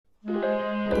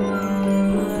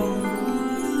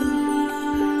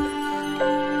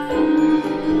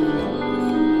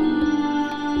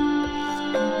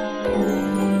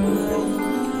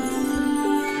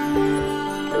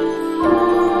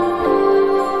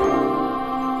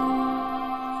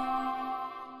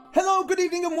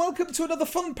welcome to another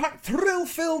fun-packed,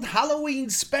 thrill-filled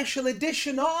Halloween special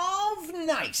edition of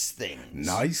Nice Things.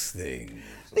 Nice Things.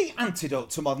 The antidote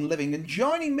to modern living. And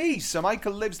joining me, Sir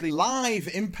Michael Livesley, live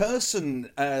in person,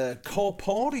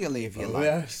 corporeally, if you like.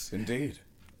 Yes, indeed.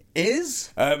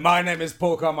 Is? My name is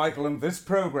Paul Carmichael, and this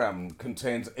programme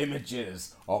contains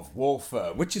images of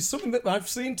warfare, which is something that I've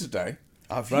seen today.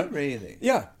 Have you really?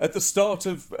 Yeah, at the start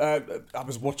of... I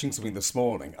was watching something this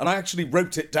morning, and I actually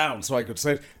wrote it down so I could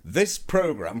say, this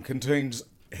programme contains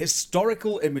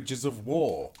historical images of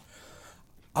war.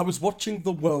 I was watching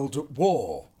The World at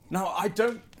War. Now, I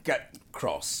don't get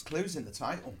cross. Clues in the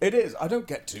title. It is. I don't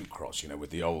get too cross, with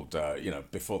the old,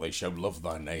 before they show Love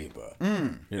Thy Neighbour,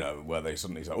 where they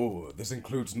suddenly say, oh, this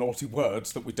includes naughty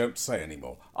words that we don't say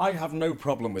anymore. I have no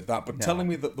problem with that, but telling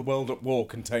me that The World at War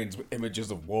contains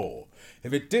images of war,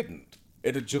 if it didn't,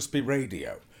 it'd just be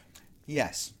radio.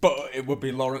 Yes. But it would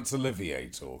be Laurence Olivier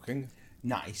talking.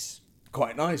 Nice.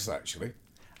 Quite nice, actually.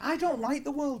 I don't like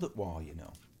The World at War,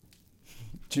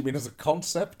 Do you mean as a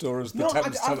concept or as the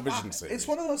Thames television series? It's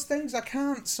one of those things I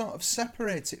can't sort of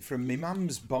separate it from my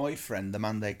mum's boyfriend, the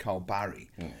man they call Barry,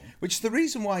 which is the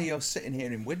reason why you're sitting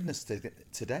here in Widnes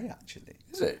today, actually.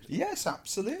 Is it? Yes,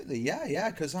 absolutely. Yeah,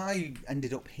 because I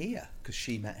ended up here because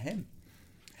she met him.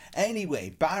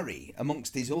 Anyway, Barry,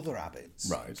 amongst his other habits,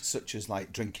 right, such as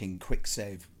like drinking Quick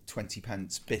Save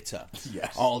 20p bitter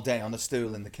yes, all day on a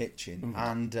stool in the kitchen,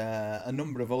 and a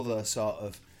number of other sort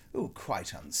of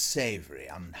quite unsavoury,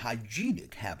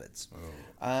 unhygienic habits.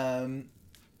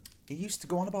 He used to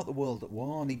go on about The World at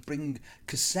War, and he'd bring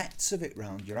cassettes of it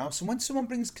round your house. And when someone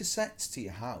brings cassettes to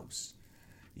your house,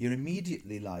 you're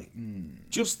immediately like,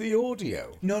 Just the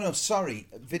audio? No, sorry,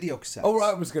 video cassettes. Oh,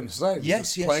 right, I was going to say.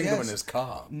 Yes. Playing them in his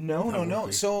car. No.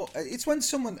 So it's when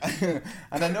someone, and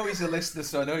I know he's a listener,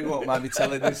 so I know he won't mind me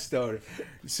telling this story.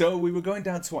 So we were going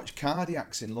down to watch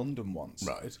Cardiacs in London once.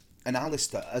 Right. And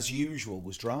Alistair, as usual,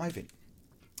 was driving.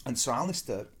 And so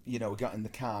Alistair, we got in the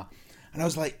car. And I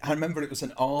was like, I remember it was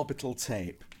an Orbital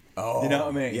tape. Oh, you know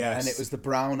what I mean? yes. And it was the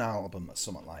Brown album or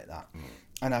something like that.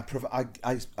 And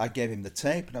I gave him the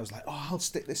tape, and I was like, I'll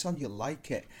stick this on, you'll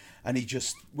like it. And he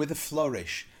just, with a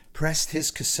flourish, pressed his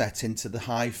cassette into the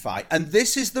hi-fi. And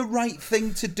this is the right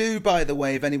thing to do, by the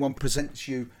way, if anyone presents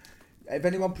you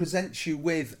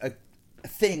with a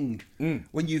thing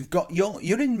when you've got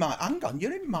you're in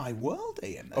my world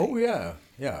here, mate. Oh yeah.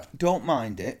 Don't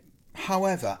mind it.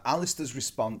 However, Alistair's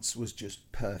response was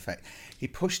just perfect. He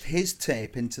pushed his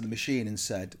tape into the machine and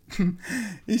said,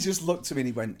 he just looked at me and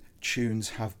he went, "Tunes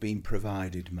have been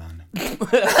provided, man."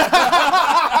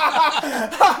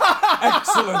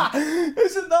 Excellent.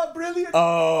 Isn't that brilliant?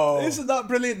 Oh, isn't that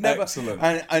brilliant? Never. Excellent.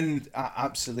 And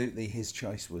absolutely, his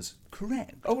choice was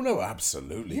correct. Oh no,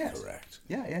 absolutely correct.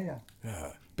 Yeah.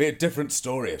 Be a different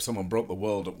story if someone brought The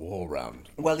World at War round.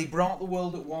 Well, he brought The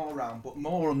World at War round, but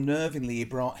more unnervingly, he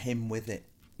brought him with it.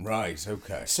 Right.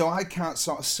 Okay. So I can't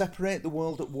sort of separate The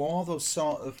World at War, those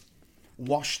sort of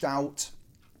washed out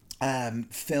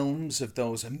films of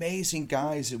those amazing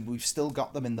guys, and we've still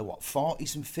got them in the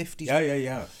 40s and 50s.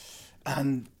 Yeah.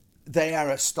 And they are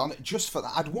astonishing. Just for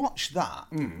that, I'd watch that.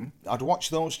 I'd watch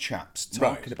those chaps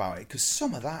talking about it, because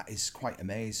some of that is quite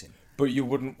amazing. But you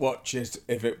wouldn't watch it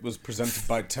if it was presented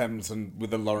by Thames and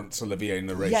with a Laurence Olivier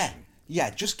narration. Yeah.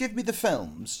 Just give me the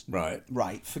films. Right.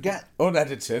 Forget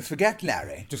unedited. Forget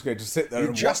Larry. Just going to sit there.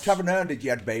 You just haven't earned it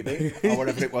yet, baby, or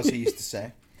whatever it was he used to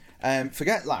say.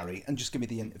 Forget Larry and just give me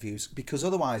the interviews, because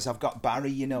otherwise I've got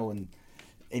Barry, and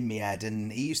in my head,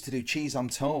 and he used to do cheese on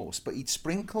toast, but he'd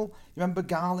sprinkle, you remember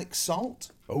garlic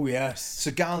salt? Oh yes.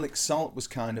 So garlic salt was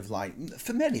kind of like,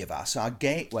 for many of us, our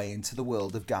gateway into the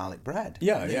world of garlic bread.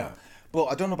 Yeah. But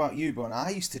I don't know about you, but when I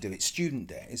used to do it, student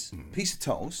days, piece of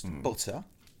toast, butter,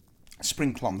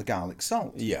 sprinkle on the garlic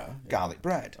salt. Yeah. Garlic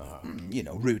bread.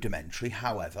 Rudimentary,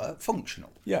 however,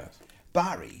 functional. Yes.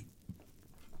 Barry,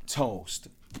 toast,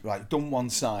 right, done one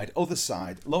side, other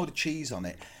side, load of cheese on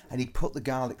it, and he'd put the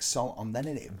garlic salt on, then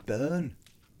it'd burn.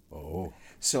 Oh.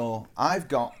 So I've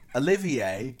got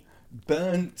Olivier,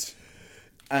 burnt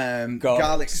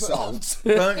garlic salt,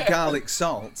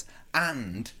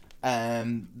 and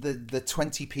the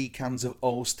 20p cans of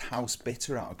Oast House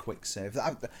Bitter out of Quick Save.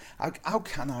 How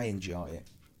can I enjoy it?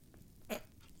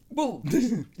 Well,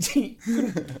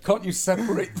 can't you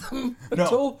separate them at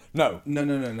all? No.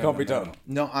 Can't be done.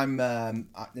 No,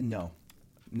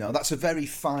 No, that's a very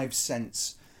 5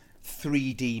 cents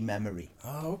 3D memory.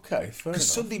 Oh, okay, fair enough.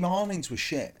 Because Sunday mornings were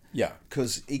shit. Yeah.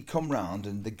 Because he'd come round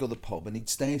and they'd go to the pub and he'd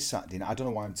stay Saturday night. I don't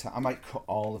know why I might cut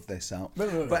all of this out.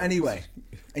 No. But anyway,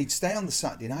 he'd stay on the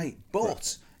Saturday night.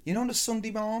 But, on a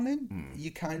Sunday morning, you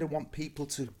kind of want people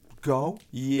to go.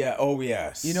 Yeah, oh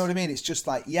yes. You know what I mean? It's just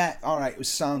like, yeah, all right, it was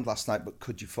sound last night, but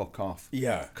could you fuck off?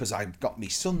 Yeah. Because I've got me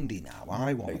Sunday now.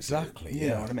 I want Exactly, to. yeah. You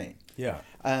know what I mean?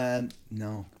 Yeah.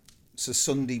 No. So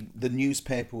Sunday, the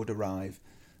newspaper would arrive.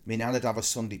 I mean, Ana'd have a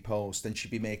Sunday Post, and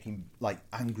she'd be making like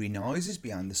angry noises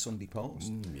behind the Sunday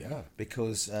Post. Yeah.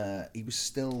 Because he was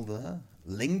still there,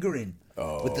 lingering with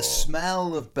Oh. the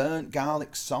smell of burnt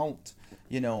garlic salt.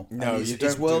 You know, No, and you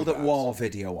his don't World do at that. War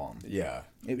video on. Yeah.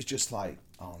 It was just like,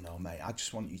 oh no, mate, I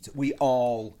just want you to. We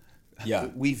all, Yeah.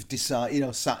 we've decided, you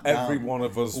know, sat down. Every one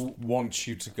of us wants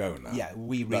you to go now. Yeah,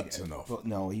 we read That's it. enough. But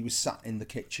no, he was sat in the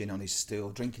kitchen on his stool,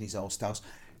 drinking his old house.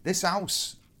 This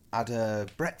house had a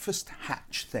breakfast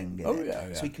hatch thing in it,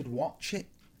 yeah. so he could watch it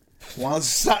while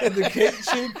sat in the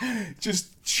kitchen,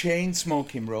 just chain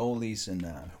smoking rollies and.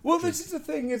 Well, this is the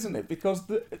thing, isn't it? Because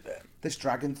This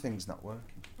dragon thing's not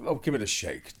working. oh, give it a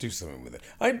shake. Do something with it.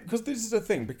 Because this is the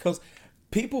thing. Because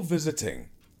people visiting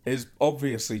is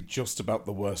obviously just about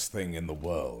the worst thing in the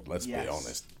world. Let's be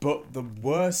honest. But the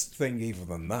worst thing, even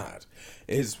than that,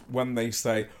 is when they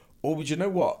say, "Oh, but you know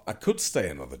what? I could stay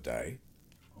another day."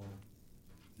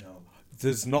 No.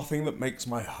 There's nothing that makes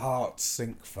my heart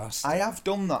sink faster. I have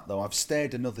done that though. I've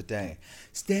stayed another day.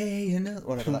 Stay another,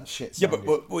 whatever that shit. Yeah, song is.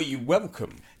 but were you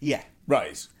welcome? Yeah.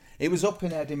 Right. It was up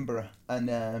in Edinburgh,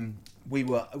 and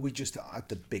we just had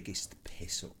the biggest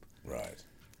piss up. Right.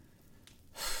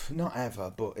 Not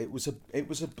ever, but it was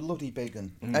a bloody big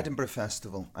one. Edinburgh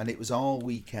Festival, and it was all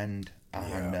weekend.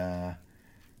 And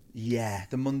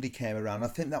the Monday came around. I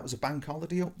think that was a bank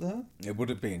holiday up there. It would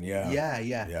have been, yeah.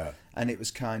 Yeah. And it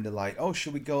was kind of like, oh,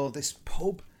 should we go this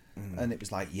pub? And it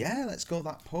was like, yeah, let's go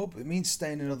that pub. It means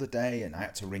staying another day, and I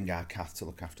had to ring our cath to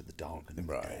look after the dog and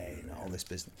the day and all this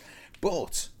business.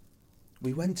 But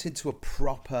we went into a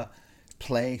proper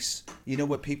place, you know,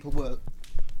 where people were.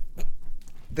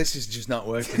 This is just not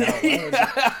working out.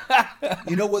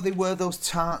 You know where they wear those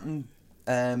tartan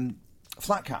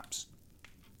flat caps?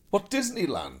 What,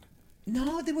 Disneyland?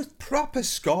 No, they were proper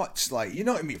Scots, like, you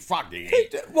know what I mean? Fucking.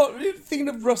 What, are you thinking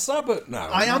of Russ Abbott now?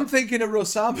 I am thinking of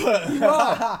Russ Abbott. You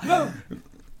are? No.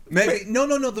 Maybe. No,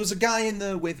 there was a guy in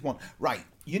there with one. Right,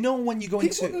 you know when you go He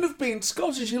into... wouldn't have been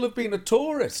Scottish, he'll have been a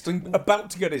tourist and about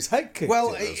to get his head kicked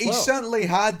Well, in as he certainly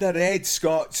had the red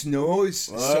Scots nose,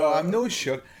 so I'm no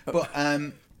sure. But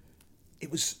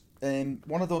it was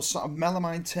one of those sort of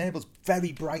melamine tables,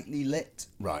 very brightly lit.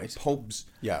 Right. Pubs.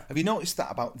 Yeah. Have you noticed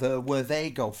that about where they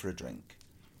go for a drink?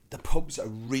 The pubs are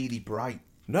really bright.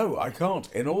 No, I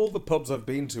can't. In all the pubs I've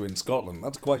been to in Scotland,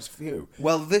 that's quite a few.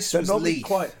 Well, this They're was normally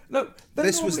Leith.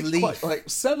 This was Leith. Leith. Like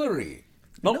celery.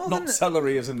 Not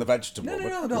celery as in the vegetable,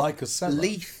 but like a celery.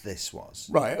 Leith, this was.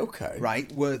 Right, okay.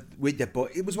 Right,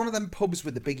 but it was one of them pubs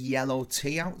with the big yellow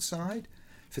T outside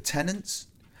for tenants.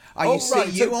 Oh, you see,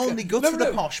 you only go to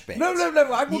the posh bit. No, I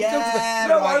won't go to the...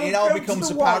 Right, it all becomes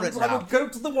apparent now. I will go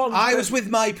to the one... I was with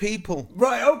my people.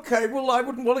 Right, okay, well, I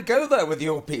wouldn't want to go there with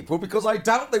your people because I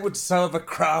doubt they would serve a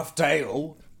craft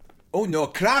ale. Oh, no,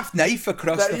 craft knife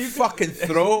across the fucking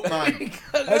throat, man.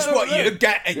 That's what you're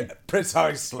getting. Yeah,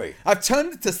 precisely. I've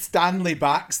turned it to Stanley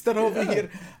Baxter over here.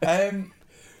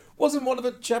 Wasn't one of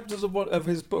the chapters of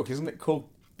his book, isn't it called...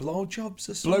 Blowjobs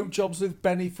or something? Blowjobs with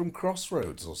Benny from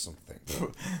Crossroads or something.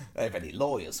 If any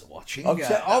lawyers are watching,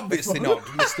 before- obviously not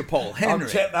Mr. Paul Henry. I'll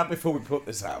check that before we put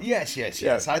this out. Yes.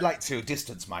 I'd like to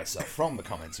distance myself from the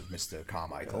comments of Mr.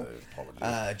 Carmichael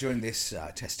during this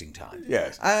testing time.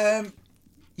 Yes.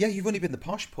 Yeah, you've only been the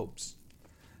posh pubs.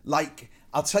 Like,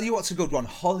 I'll tell you what's a good one.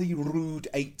 Holyrood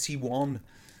 81.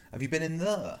 Have you been in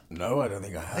there? No, I don't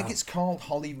think I have. I think it's called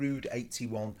Holyrood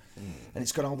 81. And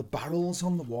it's got all the barrels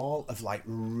on the wall of, like,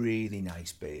 really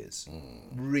nice beers.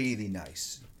 Really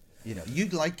nice. You know,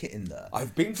 you'd like it in there.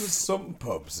 I've been to some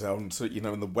pubs in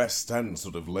the West End,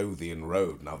 sort of Lothian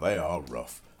Road. Now, they are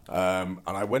rough. And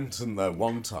I went in there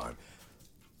one time,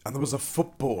 and there was a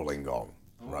footballing on.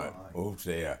 Right. Oh,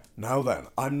 dear. Now then,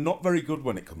 I'm not very good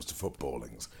when it comes to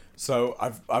footballings. So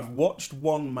I've watched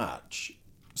one match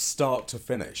start to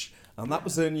finish, and that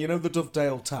was in, the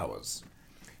Dovedale Towers.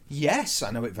 Yes,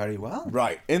 I know it very well.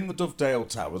 Right, in the Dovedale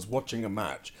Towers, watching a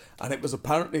match, and it was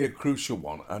apparently a crucial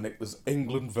one, and it was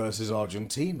England versus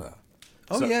Argentina.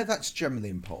 Oh, yeah, that's generally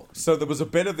important. So there was a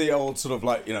bit of the old sort of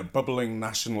like, bubbling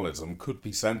nationalism could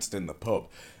be sensed in the pub.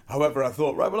 However, I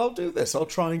thought, right, well, I'll do this. I'll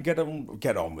try and get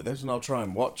on with it, and I'll try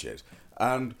and watch it.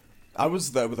 And I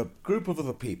was there with a group of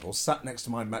other people, sat next to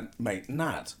my mate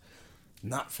Nat.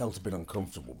 Nat felt a bit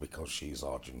uncomfortable because she's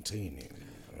Argentinian.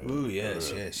 Oh,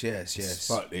 yes.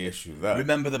 Slightly issue there.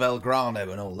 Remember the Belgrano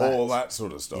and all that. All that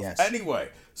sort of stuff. Yes. Anyway,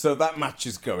 so that match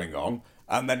is going on,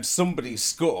 and then somebody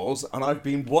scores, and I've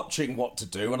been watching what to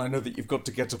do, and I know that you've got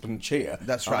to get up and cheer.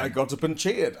 That's and right. I got up and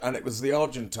cheered, and it was the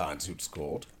Argentines who'd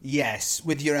scored. Yes,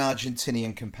 with your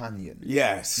Argentinian companion.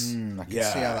 Yes. I can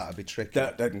see how that would be tricky.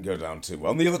 That didn't go down too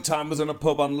well. And the other time was in a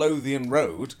pub on Lothian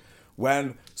Road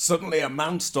when suddenly a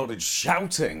man started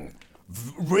shouting,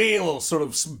 real sort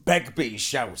of Begbie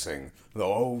shouting.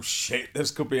 Oh shit,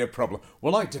 this could be a problem.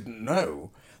 Well, I didn't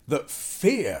know that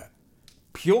fear,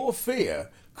 pure fear,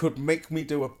 could make me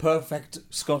do a perfect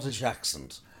Scottish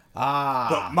accent.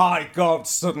 But my God,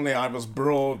 suddenly I was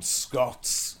broad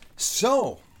Scots.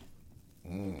 So,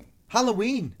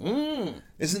 Halloween.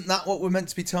 Isn't that what we're meant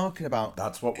to be talking about?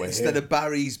 That's what we're Instead here. of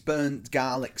Barry's burnt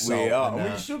garlic salt. We are.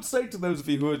 and, We should say to those of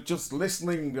you who are just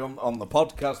listening on the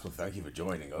podcast, well, thank you for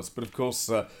joining us. But of course,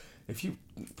 if you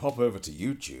pop over to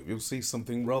YouTube, you'll see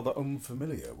something rather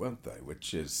unfamiliar, won't they?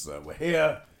 Which is, we're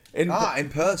here in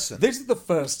person. This is the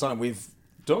first time we've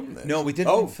done this. No, we did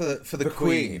one for the Queen.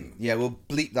 Queen. Yeah, we'll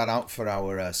bleep that out for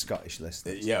our Scottish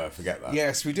listeners. Yeah, I forget that.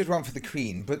 Yes, we did one for the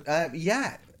Queen. But,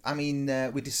 I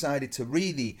mean, we decided to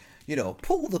really,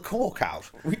 pull the cork out.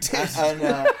 We did.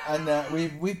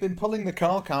 We've been pulling the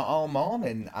cork out all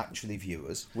morning, actually,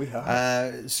 viewers. We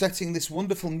have. Setting this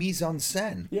wonderful mise en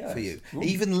scène Yes. for you. Ooh.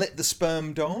 Even lit the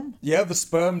sperm dome. Yeah, the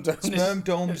sperm dome. Sperm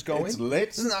dome's going. It's lit.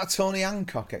 Isn't that a Tony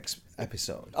Hancock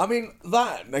episode? I mean,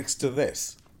 that next to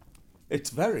this, it's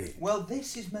very... Well,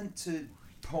 this is meant to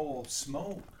pour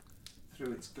smoke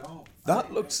through its gob.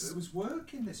 That looks... It was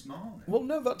working this morning. Well,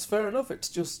 no, that's fair enough. It's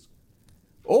just...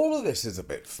 All of this is a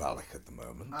bit phallic at the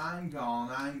moment. Hang on.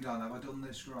 Have I done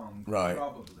this wrong? Right.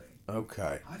 Probably.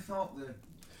 Okay. I thought the...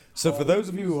 So for those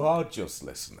of you who are just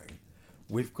listening,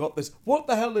 we've got this... What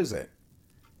the hell is it?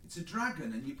 It's a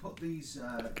dragon, and you put these...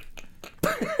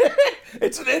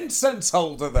 It's an incense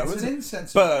holder, though, It's isn't an it?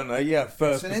 incense burner, yeah,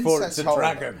 first, It's an before it's incense a holder.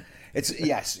 dragon.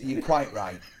 Yes, you're quite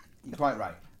right.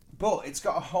 But it's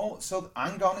got a hole, so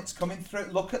hang on, it's coming through.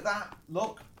 Look at that.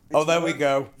 Look. Oh, there we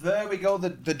go. There we go. The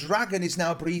dragon is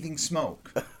now breathing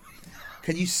smoke.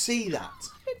 Can you see that?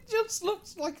 It just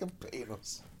looks like a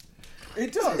penis.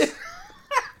 It does.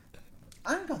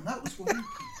 Hang on, that was working.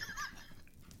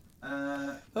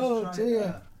 Oh, Let's try dear.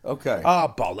 that. Okay.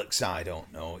 Bollocks, I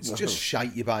don't know. It's just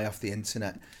shite you buy off the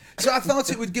internet. So I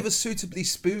thought it would give a suitably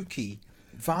spooky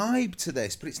vibe to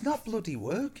this, but it's not bloody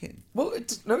working. Well,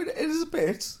 it is a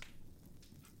bit.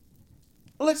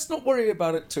 Let's not worry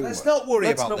about it too much. Let's not worry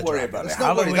about Let's the not worry dragon. about Let's it.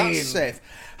 not worry, Halloween. that's safe.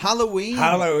 Halloween.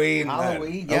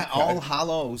 Halloween, Yeah, okay. All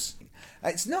Hallows.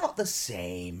 It's not the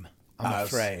same, I'm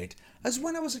afraid, as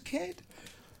when I was a kid.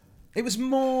 It was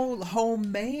more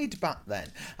homemade back then.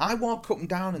 I walk up and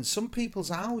down, and some people's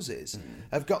houses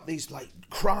have got these like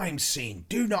crime scene,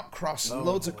 do not cross,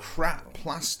 loads of crap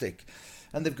plastic,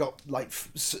 and they've got like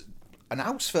an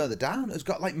house further down has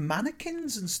got like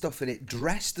mannequins and stuff in it,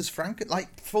 dressed as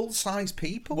like full size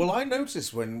people. Well, I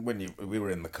noticed when we were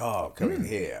in the car coming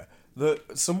here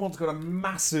that someone's got a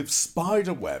massive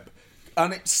spider web,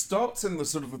 and it starts in the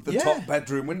sort of the top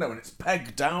bedroom window, and it's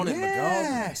pegged down in the garden.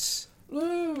 Yes.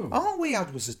 Oh. All we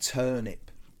had was a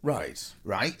turnip. Right.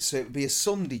 Right? So it would be a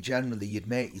Sunday generally, you'd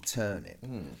make your turnip.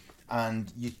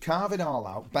 And you'd carve it all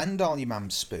out, bend all your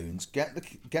mum's spoons, get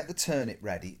the turnip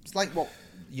ready. It's like what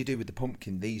you do with the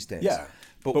pumpkin these days. Yeah.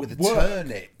 But with the work.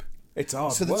 turnip. It's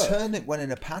hard So the work. turnip went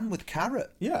in a pan with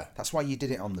carrot. Yeah. That's why you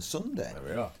did it on the Sunday. There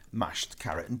we are. Mashed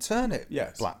carrot and turnip.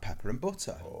 Yes. Black pepper and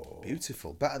butter.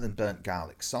 Beautiful. Better than burnt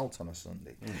garlic salt on a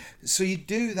Sunday. So you'd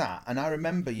do that, and I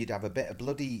remember you'd have a bit of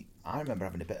I remember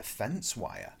having a bit of fence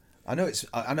wire. I know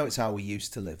it's how we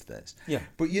used to live this. Yeah.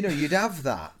 But you'd have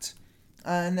that,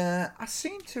 and I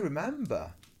seem to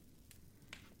remember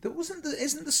isn't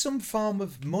there some form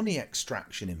of money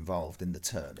extraction involved in the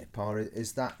turnip, or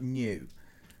is that new?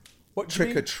 What do you Trick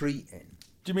or mean? treating.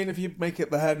 Do you mean if you make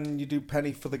it the head and you do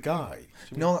penny for the guy?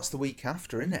 No, that's the week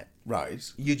after, isn't it?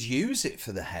 Right. You'd use it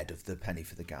for the head of the penny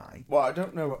for the guy. Well, I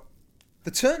don't know.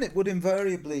 The turnip would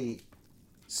invariably...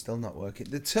 Still not working.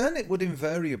 The turnip would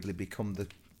invariably become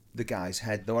the guy's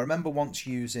head, though I remember once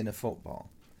using a football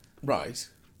Right.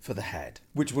 for the head.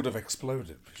 Which would have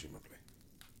exploded, presumably.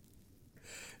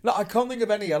 No, I can't think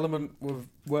of any element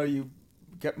where you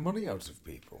get money out of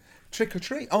people. Trick or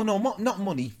treat. Oh, no, not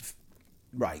money.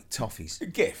 Right, toffees.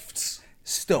 Gifts.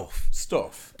 Stuff.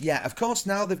 Stuff. Yeah, of course,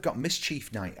 now they've got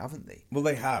Mischief Night, haven't they? Well,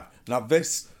 they have. Now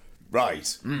this...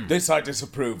 Right. This I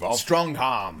disapprove of. Strong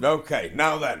harm. Okay,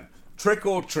 now then. Trick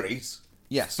or treat.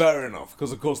 Yes. Fair enough,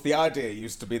 because of course the idea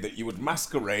used to be that you would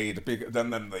masquerade, then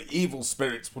the evil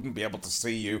spirits wouldn't be able to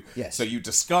see you. Yes. So you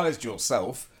disguised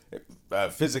yourself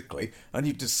physically, and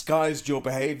you disguised your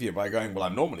behaviour by going, well,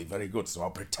 I'm normally very good, so I'll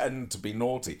pretend to be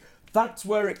naughty. That's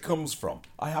where it comes from.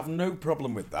 I have no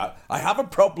problem with that. I have a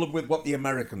problem with what the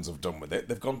Americans have done with it.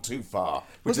 They've gone too far,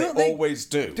 which Well, they always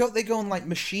do. Don't they go on like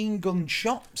machine gun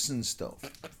shops and stuff?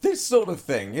 This sort of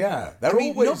thing, yeah. They're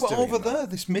always no, but doing over that. there,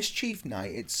 this mischief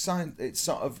night,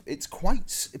 it's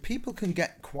quite. People can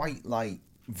get quite like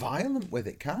violent with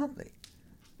it, can't they?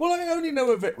 Well, I only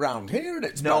know of it round here, and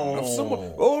it's No. bad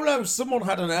enough. Someone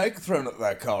had an egg thrown at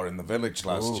their car in the village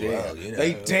last year. Well, you know,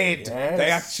 they did. yes, They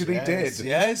actually did.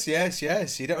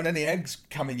 Yes. You don't want any eggs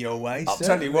coming your way. I'll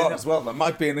tell you what, as well, there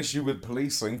might be an issue with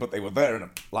policing, but they were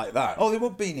there like that. Oh, they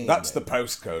would be near That's you. the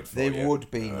postcode for They you. would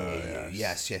be near you.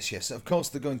 Yes. Of course,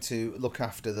 they're going to look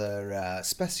after their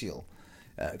special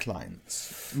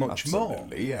clients much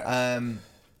Absolutely, more. yeah.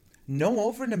 No,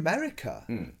 over in America,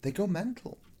 they go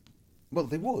mental. Well,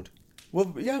 they would.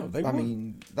 Well, yeah, they would. I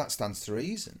mean, that stands to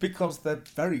reason. Because they're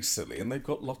very silly and they've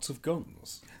got lots of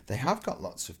guns. They have got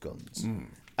lots of guns.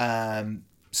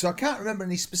 So I can't remember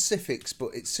any specifics,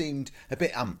 but it seemed a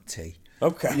bit empty.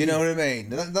 Okay. You know what I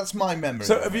mean? That's my memory.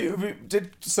 So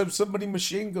did somebody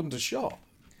machine gunned a shop?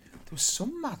 There was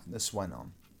some madness went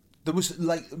on. There was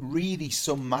like really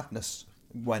some madness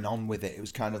went on with it. It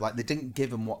was kind of like they didn't give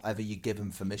them whatever you give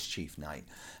them for Mischief Night.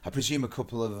 I presume a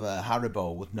couple of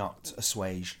Haribo would not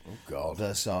assuage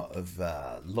their sort of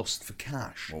lust for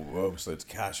cash. Oh, so it's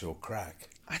cash or crack.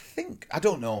 I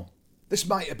don't know. This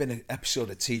might have been an episode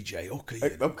of TJ.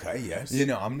 Okay, yes. You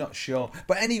know, I'm not sure.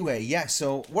 But anyway, yeah,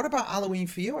 so what about Halloween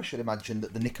for you? I should imagine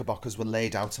that the Knickerbockers were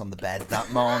laid out on the bed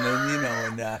that morning,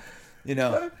 and do you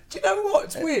know what?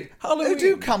 It's weird. Halloween.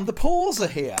 Do come, the paws are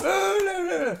here.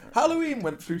 No. Halloween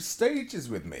went through stages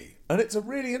with me, and it's a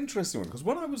really interesting one because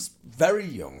when I was very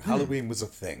young, Halloween was a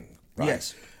thing, right?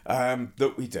 Yes.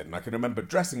 That we did, and I can remember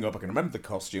dressing up. I can remember the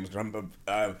costumes. I can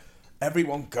remember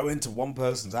everyone going to one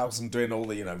person's house and doing all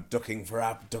the ducking for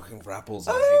apples.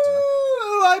 And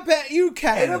I bet you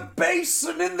can. in a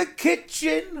basin in the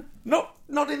kitchen, not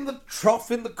in the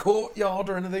trough in the courtyard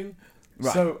or anything.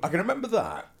 Right. So I can remember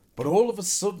that. But all of a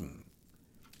sudden,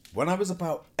 when I was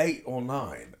about 8 or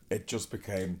 9, it just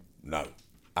became, no,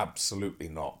 absolutely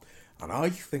not. And I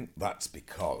think that's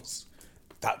because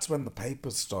that's when the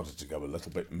papers started to go a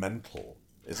little bit mental,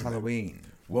 isn't Halloween.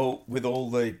 it? Well, with all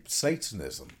the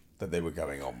Satanism that they were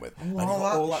going on with. And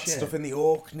all that that shit. stuff in the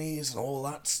Orkneys and all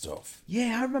that stuff.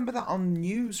 Yeah, I remember that on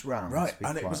news rounds. Right,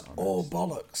 and it was all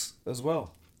bollocks as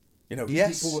well.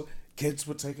 Yes. Kids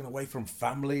were taken away from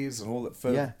families and all that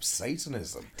for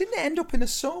Satanism. Didn't it end up in a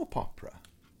soap opera?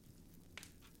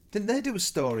 Didn't they do a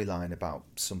storyline about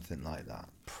something like that?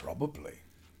 Probably.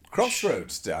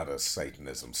 Crossroads had a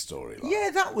Satanism storyline.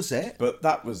 Yeah, that was it. But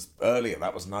that was earlier.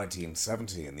 That was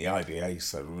 1970, and the IDA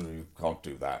said, you can't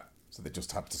do that. So they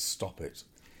just had to stop it.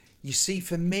 You see,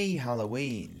 for me,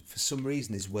 Halloween, for some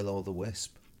reason, is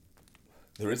Will-O'-the-Wisp.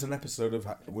 There is an episode of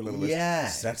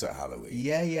Will-O'-the-Wisp set at Halloween.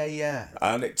 Yeah.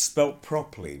 And it's spelt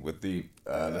properly with the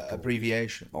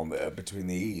abbreviation on between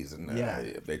the E's, and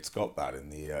it's got that in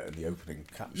the opening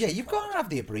caption. Yeah, you've got to have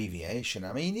the abbreviation.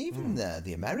 I mean, even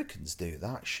the Americans do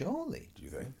that, surely. Do you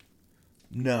think?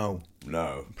 No,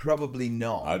 probably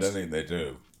not. I don't think they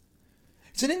do.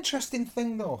 It's an interesting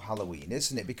thing, though, Halloween,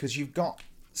 isn't it? Because you've got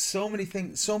so many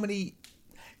things, so many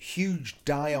huge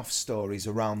die-off stories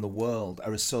around the world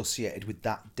are associated with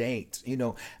that date,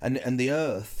 and the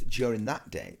Earth during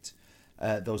that date,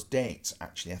 those dates,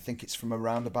 actually, I think it's from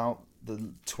around about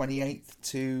the 28th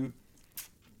to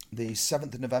the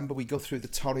 7th of November, we go through the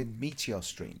torrid meteor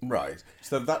stream. Right.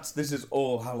 So this is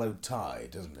all Hallowed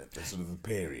Tide, isn't it? The sort of the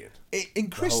period. In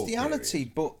Christianity,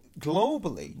 but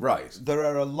globally, right, there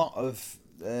are a lot of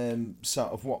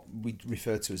sort of what we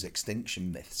refer to as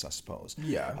extinction myths, I suppose.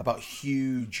 Yeah. About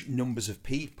huge numbers of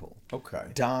people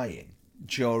dying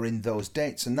during those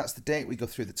dates. And that's the date we go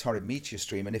through the torrid meteor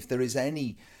stream. And if there is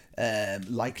any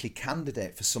likely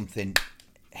candidate for something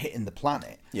hitting the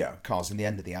planet, causing the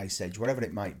end of the ice age, whatever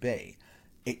it might be,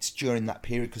 it's during that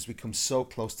period because we come so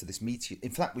close to this meteor. In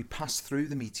fact, we pass through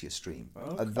the meteor stream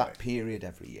at that period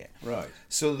every year. Right.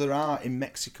 So there are, in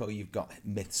Mexico, you've got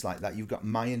myths like that. You've got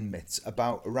Mayan myths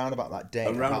around about that day.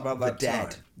 Around about that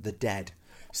dead. time. The dead.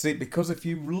 See, because if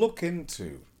you look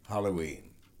into Halloween,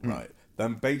 right,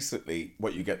 then basically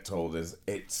what you get told is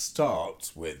it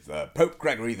starts with Pope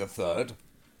Gregory III.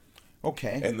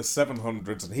 Okay. In the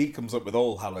 700s, and he comes up with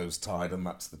All Hallows Tide, and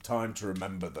that's the time to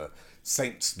remember the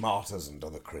saints, martyrs, and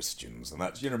other Christians, and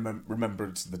that's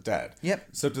remembrance of the dead. Yep.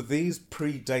 So do these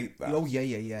predate that? Oh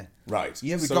yeah. Right.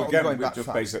 Yeah, we're going back just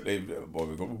fast. Basically,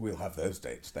 we'll have those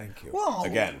dates. Thank you. Well,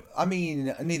 again, I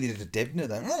mean, neither did a Dibner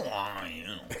then.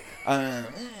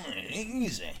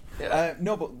 Easy.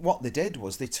 No, but what they did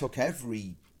was they took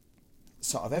every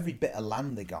sort of every bit of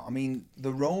land they got. I mean,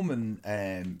 the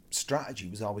Roman strategy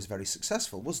was always very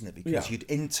successful, wasn't it? Because you'd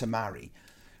intermarry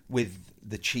with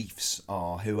the chiefs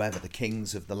or whoever, the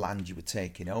kings of the land you were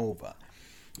taking over.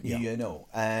 You know,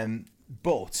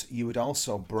 but you would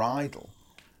also bridle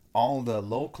all the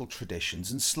local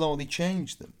traditions and slowly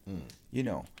change them. You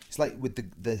know, it's like with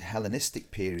the Hellenistic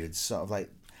periods, sort of like,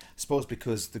 I suppose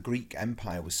because the Greek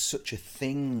Empire was such a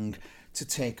thing to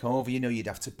take over, you know, you'd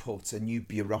have to put a new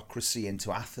bureaucracy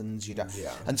into Athens,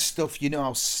 and stuff. You know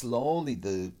how slowly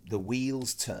the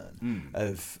wheels turn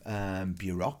of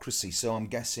bureaucracy. So I'm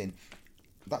guessing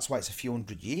that's why it's a few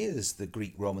hundred years, the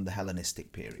Greek, Roman, the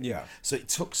Hellenistic period. Yeah. So it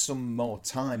took some more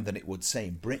time than it would, say,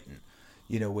 in Britain,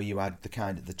 you know, where you had the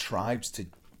kind of the tribes to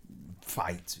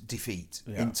fight, defeat,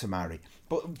 intermarry.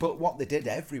 But what they did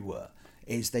everywhere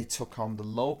is they took on the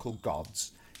local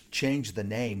gods, changed the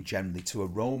name generally to a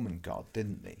Roman god,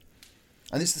 didn't they?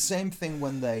 And it's the same thing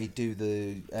when they do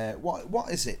the what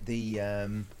is it, the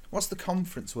what's the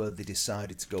conference where they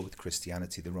decided to go with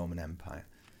Christianity, the Roman Empire?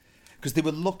 Because they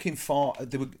were looking for,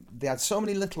 they had so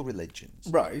many little religions,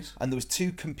 Right. and there was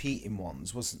two competing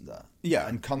ones, wasn't there? Yeah.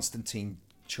 And Constantine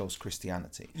chose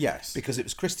Christianity. Yes. Because it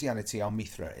was Christianity or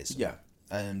Mithraism. Yeah.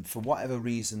 And for whatever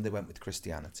reason, they went with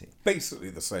Christianity.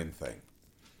 Basically the same thing.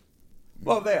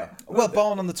 Well, there. Well,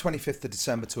 born on the 25th of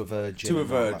December to a virgin. To a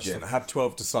and all that virgin, stuff. had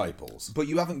 12 disciples. But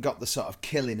you haven't got the sort of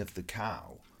killing of the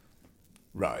cow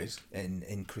Right.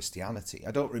 in Christianity.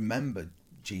 I don't remember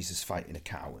Jesus fighting a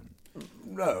cow.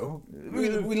 No.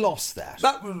 We lost that.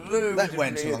 That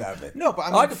went too too long. that bit. No, but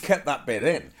I mean, I'd have kept that bit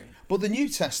in. But the New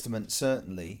Testament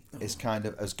certainly is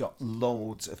has got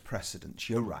loads of precedents.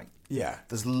 You're right. Yeah.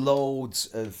 There's loads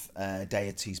of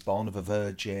deities born of a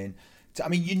virgin. I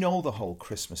mean, you know the whole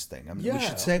Christmas thing. I mean, we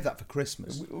should save that for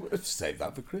Christmas. Let's save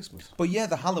that for Christmas. But yeah,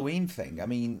 the Halloween thing. I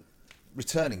mean,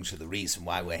 returning to the reason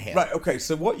why we're here. Right, okay,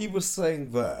 so what you were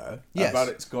saying there Yes. about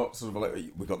it's got sort of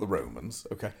like, we've got the Romans,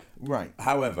 okay. Right.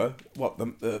 However, what, the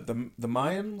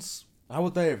Mayans, how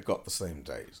would they have got the same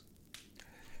date?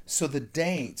 So the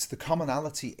dates, the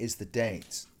commonality is the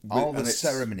dates. All the and it's-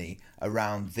 ceremony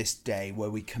around this day where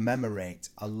we commemorate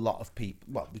a lot of people.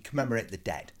 Well, we commemorate the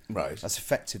dead. Right. That's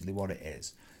effectively what it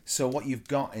is. So what you've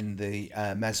got in the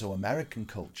Mesoamerican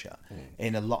culture,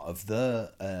 in a lot of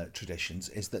their traditions,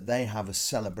 is that they have a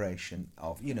celebration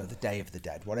of, you know, the Day of the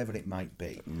Dead, whatever it might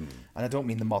be. And I don't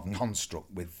mean the modern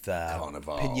construct with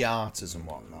Carnival. pinatas and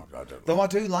whatnot. I don't Though I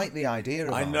do like the idea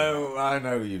of I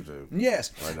know you do.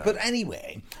 Yes, I know. but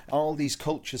anyway, all these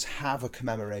cultures have a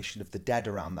commemoration of the dead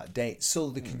around that date.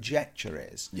 So the conjecture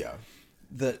is Yeah.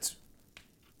 that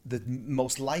the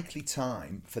most likely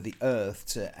time for the Earth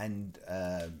to end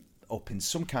up in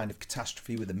some kind of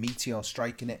catastrophe with a meteor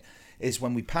striking it is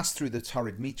when we pass through the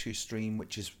torrid meteor stream,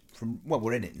 which is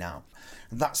we're in it now.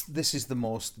 This is the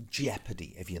most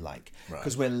jeopardy, if you like,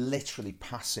 because we're literally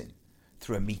passing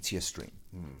through a meteor stream.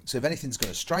 So if anything's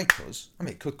going to strike us, I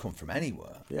mean, it could come from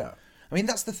anywhere. Yeah. I mean,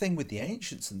 that's the thing with the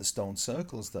ancients and the stone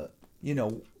circles, that, you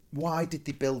know, why did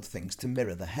they build things to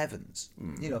mirror the heavens?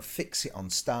 You know, fix it on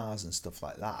stars and stuff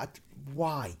like that.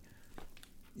 Why?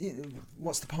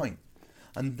 What's the point?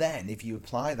 And then if you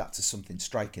apply that to something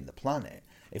striking the planet,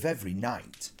 if every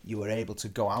night you were able to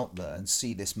go out there and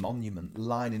see this monument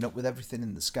lining up with everything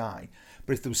in the sky,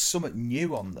 but if there was something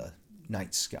new on the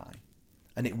night sky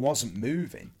and it wasn't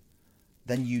moving,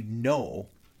 then you'd know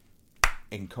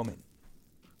incoming.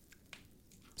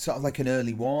 Sort of like an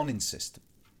early warning system.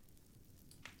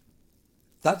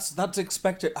 That's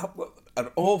expected an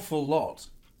awful lot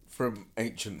from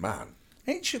ancient man.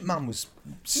 Ancient man was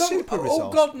super resourceful.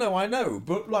 Oh God, no! I know,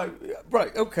 but like,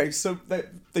 right, okay. So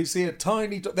they see a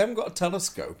tiny dot. They haven't got a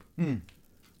telescope.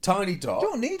 Tiny dot. You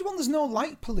don't need one. There's no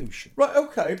light pollution. Right,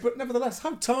 okay, but nevertheless,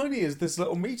 how tiny is this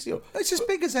little meteor? It's as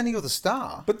big as any other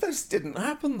star. But this didn't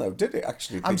happen, though, did it?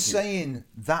 Actually, I'm saying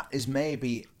that is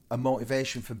maybe a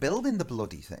motivation for building the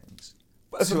bloody things.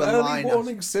 as to an early align us.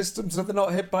 warning system, so they're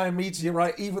not hit by a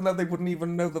meteorite, even though they wouldn't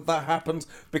even know that happens,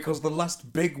 because the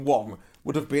last big one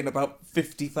would have been about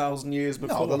 50,000 years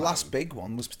before. No, the last big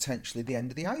one was potentially the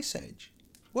end of the Ice Age,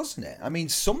 wasn't it? I mean,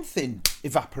 something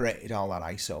evaporated all that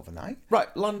ice overnight.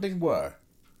 Right, landing where?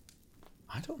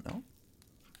 I don't know.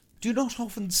 Do you not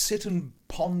often sit and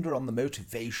ponder on the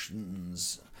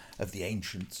motivations of the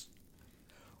ancients?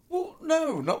 Well,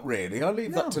 no, not really. I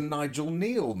leave that to Nigel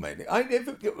Neal, mainly.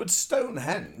 If it was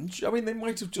Stonehenge, I mean, they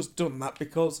might have just done that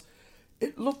because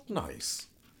it looked nice.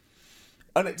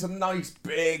 And it's a nice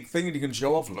big thing, and you can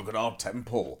show off, look at our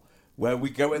temple, where we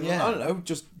go in, I don't know,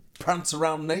 just prance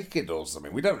around naked or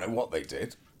something. We don't know what they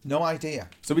did. No idea.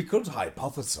 So we could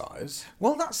hypothesise.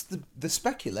 Well, that's the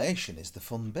speculation is the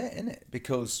fun bit, isn't it?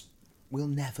 Because we'll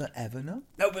never ever know.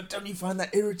 No, but don't you find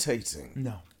that irritating?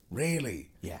 No. Really?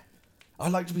 Yeah. I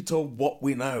like to be told what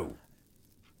we know.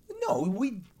 No,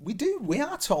 we do. We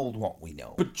are told what we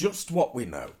know. But just what we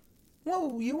know.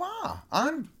 Well, you are.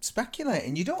 I'm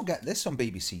speculating. You don't get this on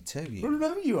BBC Two, you? Well,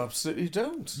 no, you absolutely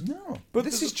don't. No. But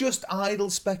this is just idle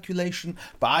speculation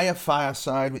by a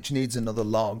fireside which needs another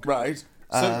log. Right.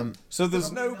 So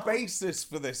there's no basis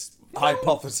for this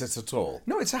hypothesis at all.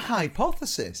 No, it's a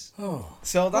hypothesis. Oh.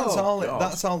 So that's all. God.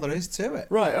 That's all there is to it.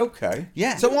 Right. Okay.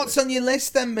 Yeah. So what's on your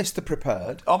list then, Mr.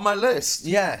 Prepared? On my list?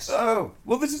 Yes. Oh.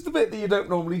 Well, this is the bit that you don't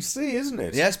normally see, isn't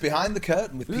it? Yes, behind the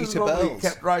curtain with This is Peter normally Bells.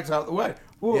 kept right out the way.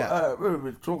 Well, Yeah.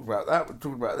 we've talked about that, we've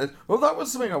talked about this. Well, that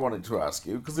was something I wanted to ask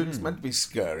you, because it's meant to be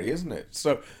scary, isn't it?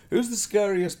 So, who's the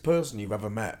scariest person you've ever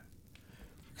met?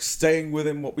 Staying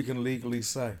within what we can legally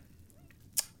say.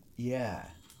 Yeah.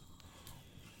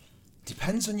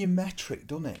 Depends on your metric,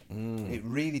 doesn't it? It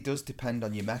really does depend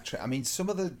on your metric. I mean, some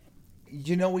of the...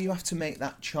 You know, you have to make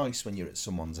that choice when you're at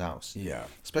someone's house. Yeah.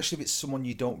 Especially if it's someone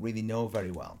you don't really know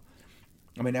very well.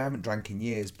 I mean, I haven't drank in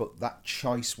years, but that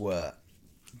choice where...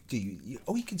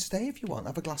 you can stay if you want,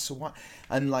 have a glass of wine.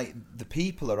 And, like, the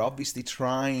people are obviously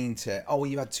trying to... Oh, well,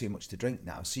 you had too much to drink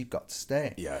now, so you've got to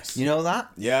stay. Yes. You know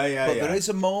that? Yeah. But there is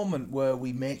a moment where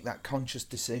we make that conscious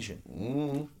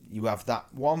decision. You have that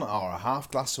one or a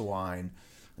half glass of wine,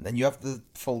 and then you have the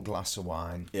full glass of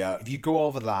wine. Yeah. If you go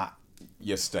over that,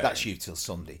 You stay. that's you till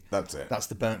Sunday. That's it. That's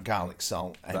the burnt garlic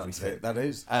salt, That's everything. it. That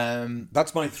is. Um,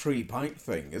 That's my 3-pint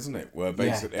thing, isn't it? Where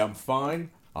basically I'm fine.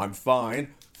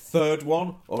 Third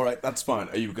one, all right, that's fine.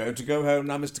 Are you going to go home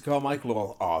now, Mr. Carmichael,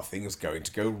 or are things going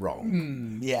to go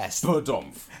wrong? yes. Fourth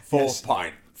Yes.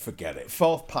 pint, forget it.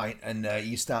 Fourth pint, and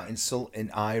you start insulting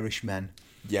Irish men.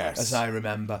 Yes. As I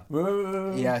remember.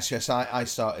 Yes, I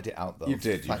sorted it out, though. You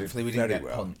did, Thankfully, we very didn't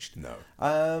get well. punched.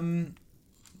 No.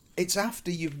 It's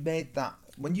after you've made that,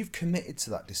 when you've committed to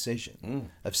that decision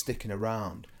of sticking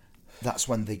around, that's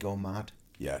when they go mad.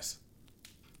 Yes.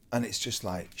 And it's just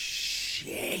like,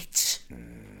 shit.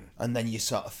 And then you're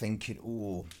sort of thinking,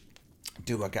 oh,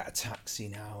 do I get a taxi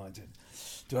now?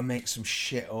 Do I make some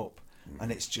shit up?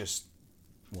 And it's just,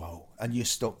 whoa. And you're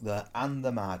stuck there, and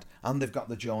they're mad. And they've got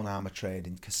the Joan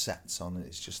Armatrading cassettes on, and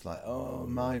it's just like, oh,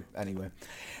 my... Anyway.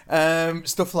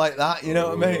 Stuff like that, you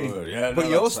know what I mean? Yeah, but no,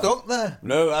 you're that's stuck there.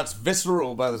 No, that's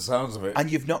visceral by the sounds of it.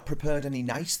 And you've not prepared any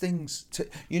nice things.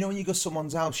 You know, when you go to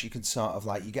someone's house, you can sort of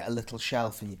like, you get a little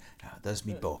shelf and there's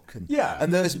me book. And,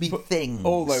 and there's me things.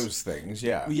 All those things,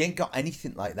 yeah. Well, you ain't got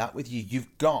anything like that with you.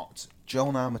 You've got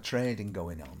Joan Armatrading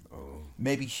going on.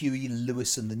 Maybe Huey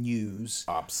Lewis and the News.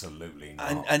 Absolutely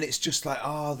not. And it's just like,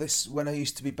 this, when I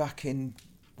used to be back in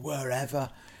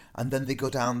wherever. And then they go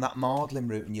down that maudlin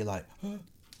route and you're like,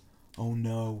 oh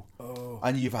no.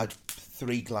 And you've had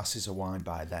 3 glasses of wine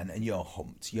by then and you're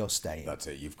humped. You're staying. That's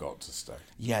it. You've got to stay.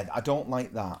 Yeah, I don't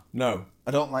like that. No.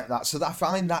 I don't like that. So I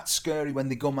find that scary when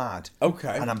they go mad.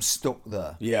 Okay. And I'm stuck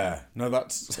there. Yeah. No,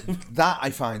 that's... That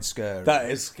I find scary. That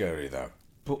is scary, though.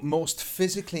 But most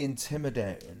physically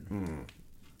intimidating...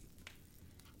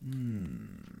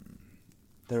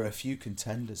 There are a few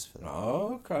contenders for that.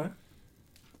 Oh, okay.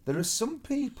 There are some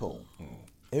people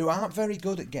who aren't very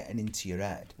good at getting into your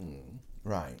head.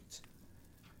 Right.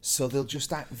 So they'll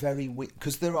just act very weak.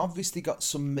 Because they've obviously got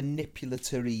some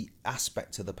manipulatory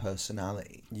aspect to the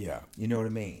personality. Yeah. You know what I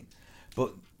mean?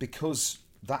 But because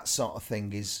that sort of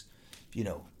thing is, you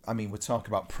know, I mean, we're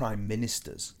talking about prime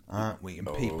ministers, aren't we? And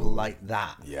people like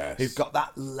that. Yes. Who've got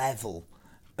that level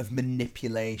of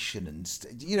manipulation and,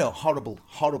 you know, horrible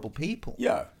people.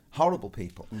 Yeah. Horrible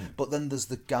people. But then there's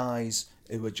the guys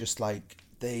who are just like,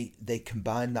 they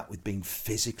combine that with being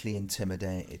physically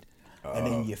intimidated and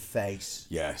in your face.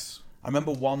 Yes. I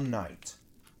remember one night,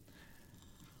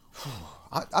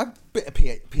 I had a bit of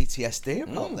PTSD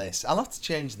about this. I'll have to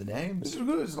change the names. This is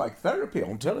good. It's like therapy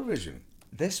on television.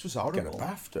 This was horrible. Get a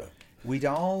BAFTA.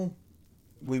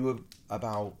 We were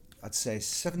about, I'd say,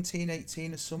 17,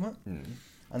 18 or something.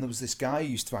 And there was this guy who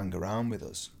used to hang around with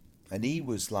us. And he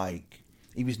was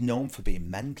known for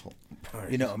being mental. Right.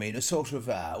 You know what I mean? A sort of,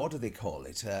 what do they call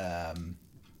it?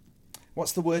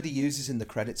 What's the word he uses in the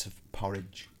credits of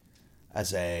Porridge?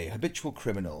 As a habitual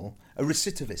criminal, a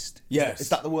recidivist. Yes. Is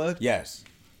that the word? Yes.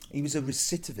 He was a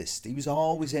recidivist. He was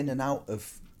always in and out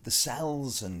of the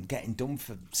cells and getting done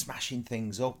for smashing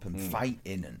things up and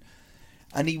fighting.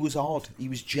 And he was odd. He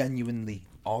was genuinely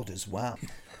odd as well.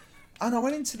 And I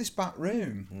went into this back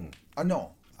room.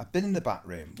 I'd been in the back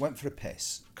room, went for a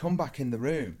piss, come back in the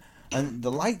room, and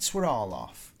the lights were all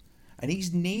off. And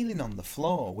he's kneeling on the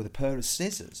floor with a pair of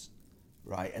scissors,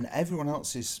 right? And everyone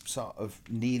else is sort of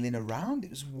kneeling around.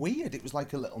 It was weird. It was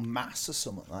like a little mass or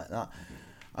something like that.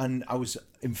 And I was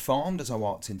informed as I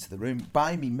walked into the room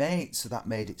by me mate, so that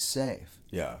made it safe.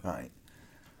 Yeah. Right.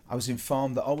 I was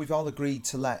informed that, we've all agreed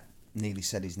to let, nearly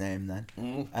said his name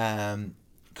then,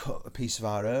 cut a piece of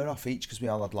our hair off each because we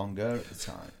all had long hair at the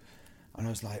time. And I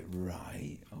was like,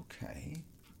 right, okay,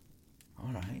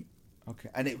 all right, okay.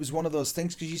 And it was one of those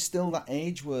things because you're still that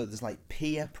age where there's like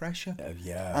peer pressure.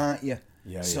 Yeah. Aren't you?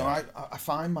 Yeah, so yeah. I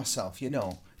find myself,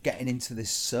 getting into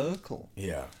this circle.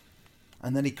 Yeah.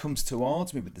 And then he comes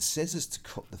towards me with the scissors to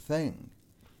cut the thing.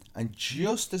 And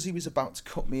just as he was about to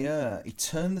cut me hair, he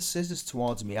turned the scissors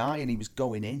towards my eye and he was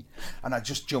going in. And I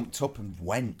just jumped up and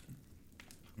went.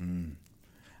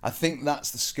 I think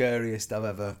that's the scariest I've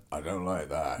ever... I don't like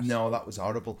that. No, that was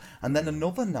horrible. And then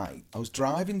another night, I was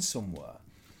driving somewhere.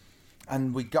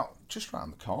 And we got just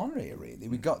round the corner here, really.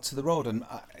 We got to the road, and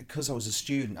because I was a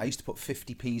student, I used to put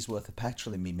 50p's worth of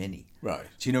petrol in my Mini. Right.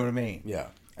 Do you know what I mean? Yeah.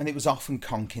 And it was often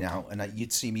conking out, and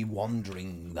you'd see me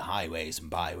wandering the highways and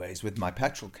byways with my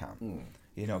petrol can,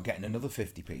 getting another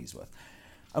 50p's worth.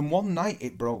 And one night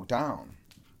it broke down,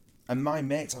 and my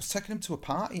mates, I was taking them to a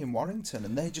party in Warrington,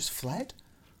 and they just fled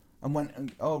and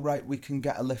went, oh, right, we can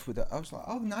get a lift with it. I was like,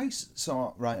 oh, nice.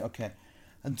 So, right, okay.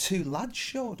 And two lads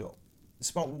showed up. It's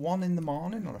about 1 a.m.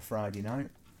 on a Friday night.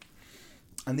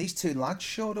 And these two lads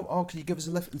showed up. Oh, can you give us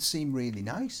a lift? And seemed really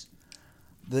nice.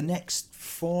 The next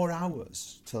 4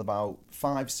 hours till about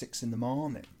 5, 6 in the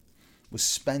morning was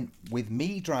spent with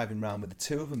me driving around with the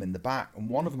two of them in the back, and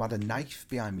one of them had a knife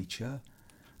behind me chair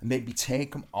and made me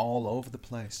take them all over the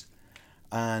place.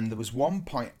 And there was one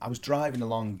point I was driving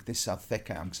along. This is how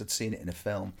thick I am because I'd seen it in a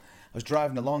film. I was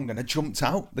driving along and I jumped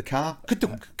out the car.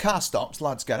 Car stops,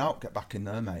 lads, get out, get back in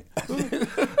there, mate.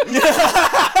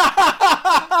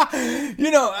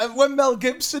 When Mel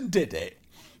Gibson did it,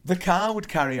 the car would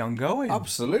carry on going.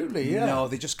 Absolutely, yeah. No,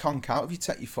 they just conk out if you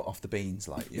take your foot off the beans,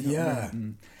 Yeah.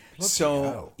 So,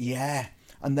 hell. yeah.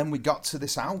 And then we got to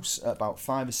this house at about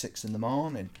 5 or 6 in the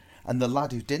morning, and the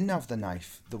lad who didn't have the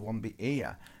knife, the one bit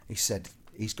here, he said,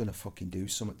 he's going to fucking do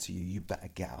something to you, you better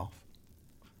get off.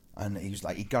 And he was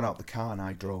like, he got out the car and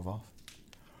I drove off.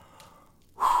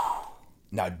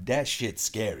 Now, that shit's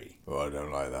scary. Oh, I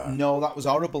don't like that. No, that was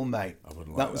horrible, mate. I wouldn't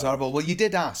like that. That was horrible. Well, you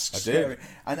did ask. I scary. did.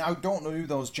 And I don't know who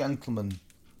those gentlemen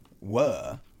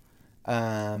were,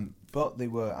 but they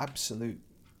were absolute,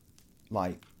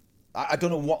 I don't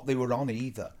know what they were on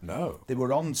either. No. They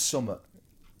were on summit.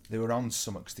 They were on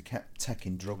summit because they kept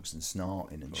taking drugs and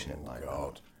snorting and shit like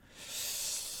God. that.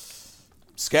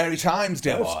 Scary times,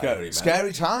 dear boy. Scary, man.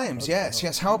 Scary times, yes,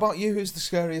 yes. How about you? Who's the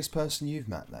scariest person you've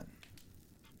met then?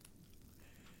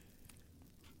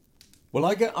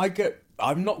 Well,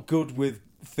 I'm not good with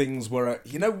things where,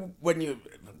 when you,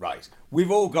 right,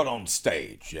 we've all got on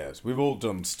stage, yes, we've all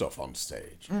done stuff on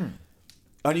stage. And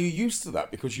you're used to that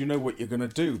because you know what you're going to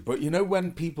do. But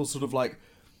when people sort of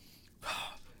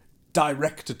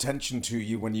direct attention to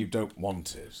you when you don't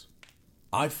want it,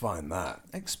 I find that.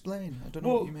 Explain. I don't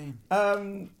know what you mean.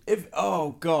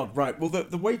 Oh God, right. Well,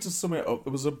 the way to sum it up,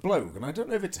 there was a bloke, and I don't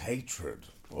know if it's hatred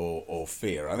or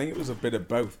fear. I think it was a bit of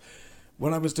both.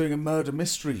 When I was doing a murder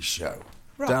mystery show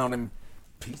down in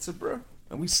Peterborough,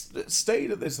 and we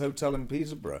stayed at this hotel in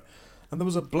Peterborough, and there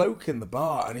was a bloke in the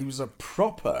bar, and he was a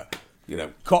proper,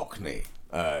 Cockney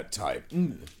type.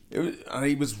 And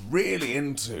he was really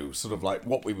into sort of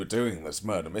what we were doing, this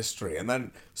murder mystery, and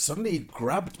then suddenly he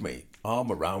grabbed me,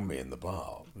 arm around me in the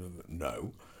bar.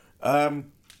 No.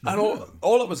 And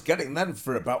all I was getting then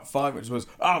for about 5 minutes was,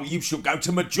 oh, you should go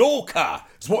to Majorca.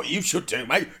 It's what you should do,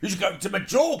 mate. You should go to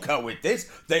Majorca with this.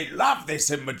 They love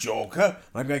this in Majorca.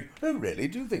 And I'm going, oh, really?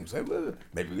 Do you think so? Well,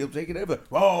 maybe we'll take it over.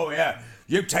 Oh, yeah.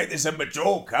 You take this in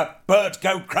Majorca, birds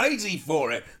go crazy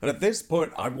for it. And at this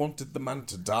point, I wanted the man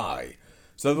to die.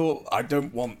 So I thought, I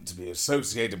don't want to be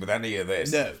associated with any of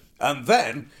this. No. And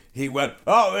then he went,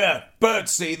 oh, yeah,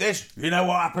 birds see this. You know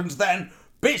what happens then?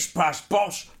 Bish, bash,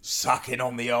 bosh, sucking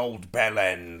on the old bell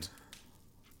end.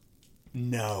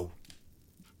 No.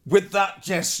 With that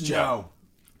gesture. No.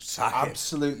 Suck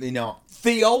Absolutely not.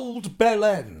 The old bell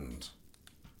end.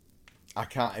 I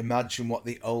can't imagine what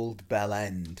the old bell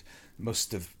end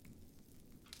must have...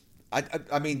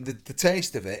 I mean, the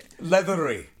taste of it...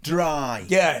 Leathery. Dry.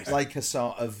 Yes. Like a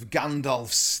sort of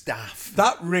Gandalf's staff.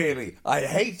 That really... I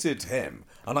hated him.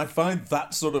 And I find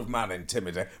that sort of man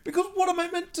intimidating. Because what am I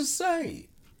meant to say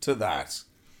to that?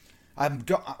 I'm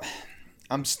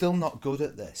still not good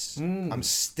at this. I'm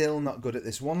still not good at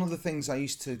this. One of the things that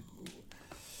used to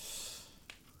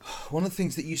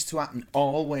happen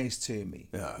always to me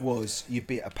was you'd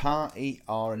be at a party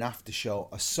or an after show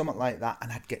or something like that,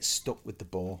 and I'd get stuck with the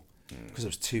bore because I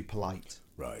was too polite.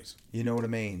 Right. You know what I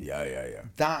mean? Yeah.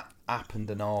 That happened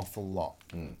an awful lot.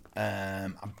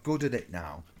 I'm good at it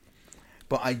now.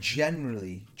 But I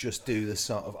generally just do the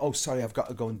sort of, oh, sorry, I've got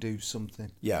to go and do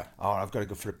something. Yeah. Or I've got to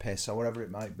go for a piss or whatever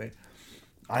it might be.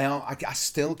 I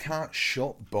still can't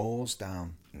shut bores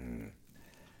down.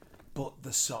 But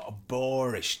the sort of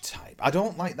boorish type. I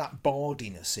don't like that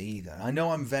bawdiness either. I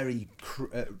know I'm very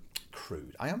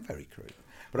crude. I am very crude.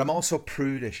 But I'm also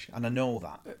prudish, and I know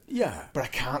that. Yeah. But I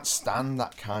can't stand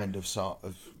that kind of sort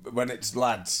of... When it's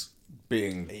lads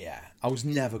being... Yeah, I was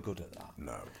never good at that.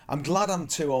 No. I'm glad I'm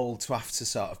too old to have to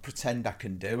sort of pretend I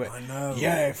can do it. I know.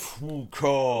 Yeah, full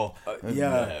core.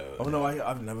 Yeah. Oh, no,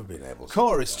 I've never been able to.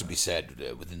 Core is to be said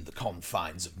within the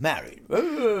confines of marriage.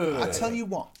 I tell you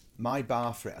what, my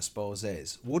bar for it, I suppose,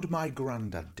 is, would my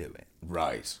granddad do it?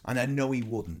 Right. And I know he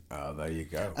wouldn't. Oh, there you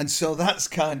go. And so that's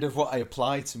kind of what I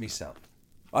apply to myself.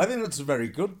 I think that's a very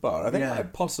good bar. I think Yeah.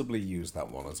 I'd possibly use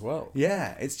that one as well.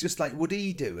 Yeah, it's just like, would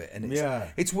he do it? And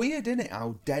it's weird, isn't it,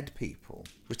 how dead people...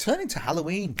 Returning to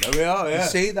Halloween. There we are, yeah. You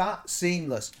see that?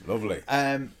 Seamless. Lovely.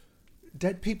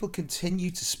 Dead people continue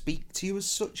to speak to you as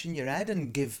such in your head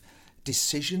and give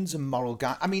decisions and moral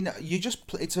guide. I mean, you just...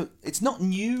 It's not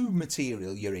new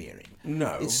material you're hearing.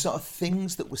 No. It's sort of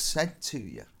things that were said to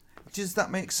you. Does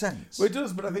that make sense? Well, it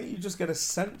does, but I think you just get a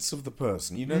sense of the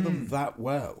person. You know them that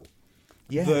well.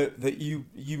 Yeah. That you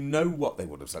know what they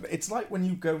would have said. It's like when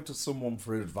you go to someone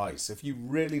for advice. If you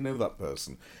really know that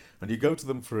person and you go to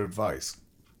them for advice,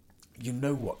 you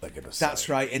know what they're going to say. That's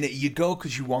right. And you go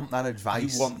because you want that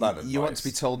advice. You want that advice. You want to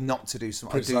be told not to do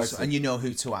something. Precisely. And you know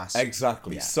who to ask.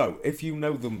 Exactly. Yeah. So, if you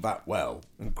know them that well,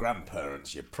 and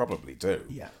grandparents you probably do,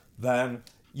 then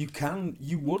you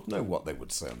would know what they would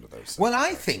say under those Well, I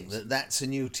circumstances. think that's a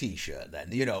new T-shirt then.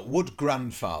 Would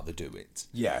grandfather do it?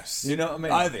 Yes. You know what I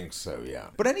mean? I think so, yeah.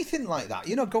 But anything like that,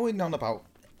 going on about,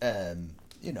 I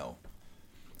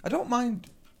don't mind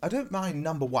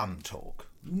number one talk.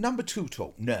 Number two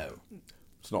talk, no.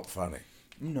 It's not funny.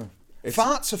 No.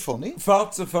 Farts are funny.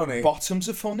 Farts are funny. Bottoms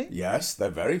are funny. Yes, they're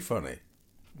very funny.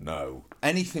 No.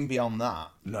 Anything beyond that.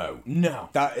 No. No.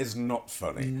 That is not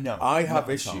funny. No, I have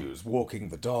not at all. issues walking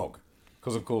the dog.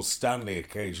 Because, of course, Stanley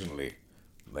occasionally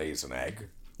lays an egg.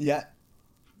 Yeah.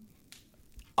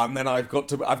 And then I've got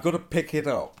to pick it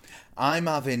up. I'm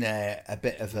having a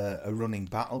bit of a running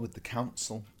battle with the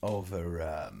council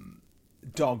over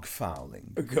dog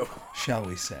fouling, shall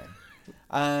we say.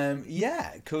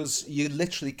 Because you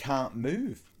literally can't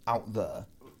move out there.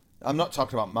 I'm not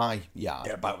talking about my yard.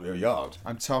 Yeah, about your yard.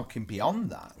 I'm talking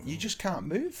beyond that. You just can't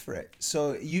move for it.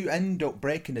 So you end up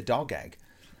breaking a dog egg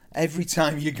every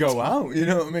time you go out, you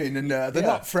know what I mean? And they're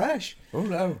not fresh. Oh,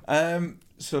 no.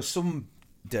 So some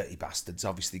dirty bastards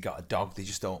obviously got a dog. They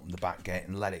just open the back gate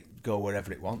and let it go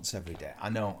wherever it wants every day. I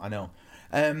know.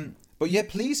 But yeah,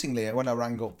 pleasingly, when I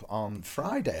rang up on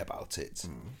Friday about it,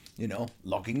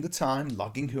 logging the time,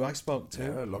 logging who I spoke to. Yeah,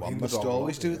 logging One the must dog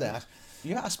always log, do yeah. that.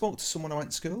 Yeah, I spoke to someone I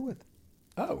went to school with.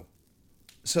 Oh.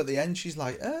 So at the end, she's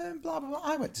like, blah, blah, blah.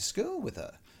 I went to school with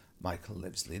her. Michael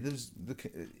Livesley.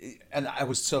 And I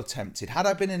was so tempted. Had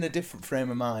I been in a different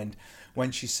frame of mind when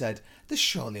she said, there's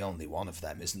surely only one of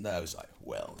them, isn't there? I was like,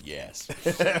 well, yes.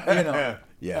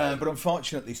 Yeah. But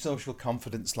unfortunately, social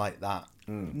confidence like that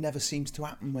never seems to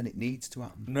happen when it needs to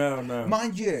happen. No.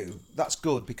 Mind you, that's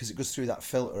good because it goes through that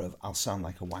filter of, I'll sound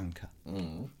like a wanker.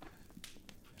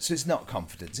 So it's not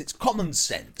confidence, it's common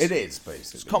sense. It is,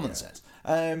 basically. It's common sense.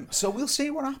 So we'll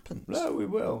see what happens. No, we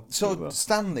will. So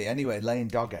Stanley, anyway, laying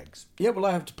dog eggs. Yeah, well,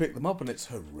 I have to pick them up, and it's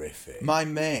horrific. My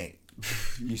mate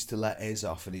used to let his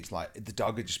off, and he's like, the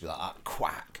dog would just be like that,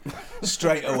 quack,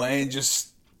 straight away, and just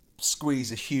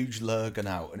squeeze a huge lurgan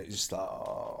out, and it's just like,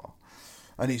 oh.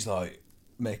 And he's like,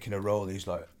 making a roll, he's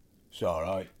like, it's all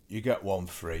right, you get one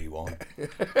free one. And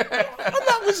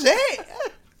that was it.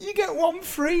 You get one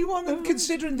free one, and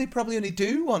considering they probably only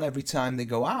do one every time they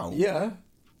go out, Yeah.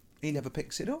 he never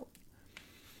picks it up.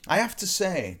 I have to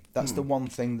say, that's the one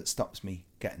thing that stops me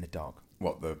getting a dog.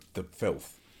 What, the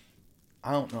filth?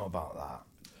 I don't know about that.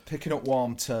 Picking up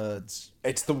warm turds.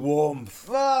 It's the warmth.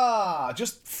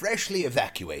 Just freshly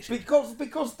evacuated.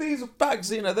 Because these bags,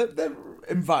 they're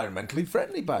environmentally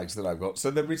friendly bags that I've got, so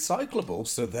they're recyclable,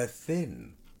 so they're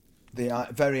thin. The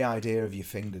very idea of your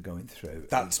finger going through.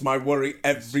 That's my worry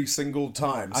every single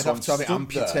time. I'd So have to have it I'm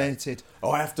stood there. amputated.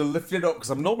 Oh, I have to lift it up because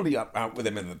I'm normally out with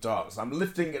him in the dark. So I'm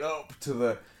lifting it up to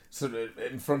the sort of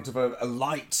in front of a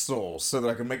light source so that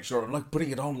I can make sure I'm like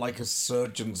putting it on like a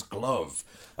surgeon's glove.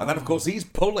 And then of course he's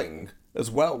pulling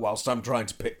as well whilst I'm trying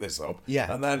to pick this up.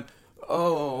 Yeah. And then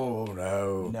oh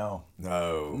no.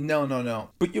 No.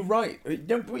 But you're right.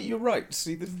 No, but you're right.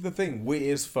 See, this is the thing. We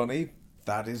is funny.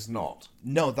 That is not.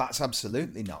 No, that's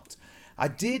absolutely not. I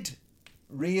did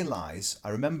realise, I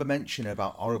remember mentioning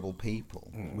about horrible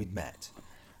people we'd met.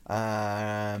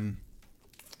 And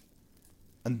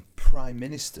prime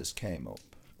ministers came up.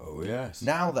 Oh, yes.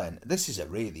 Now then, this is a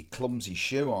really clumsy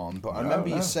shoe on, but I remember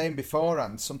you saying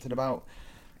beforehand something about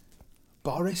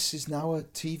Boris is now a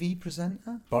TV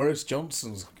presenter? Boris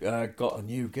Johnson's got a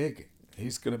new gig.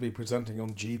 He's going to be presenting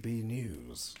on GB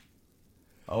News.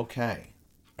 Okay.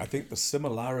 I think the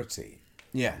similarity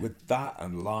with that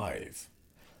and live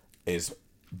is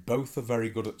both are very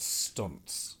good at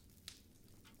stunts.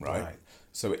 Right?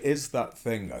 So it is that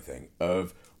thing, I think,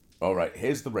 of, all right,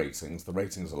 here's the ratings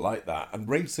are like that. And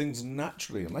ratings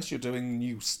naturally, unless you're doing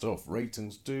new stuff,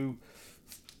 ratings do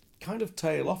kind of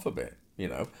tail off a bit, you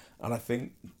know. And I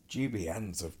think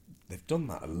GBNs they've done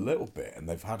that a little bit, and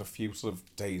they've had a few sort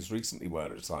of days recently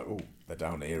where it's like, oh, they're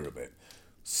down here a bit.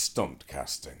 Stunt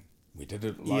casting. We did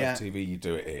it live TV, you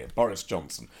do it here. Boris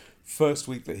Johnson, first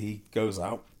week that he goes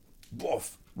out,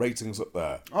 woof, ratings up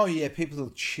there. Oh yeah, people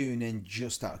will tune in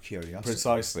just out of curiosity.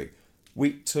 Precisely.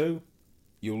 Week 2,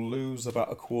 you'll lose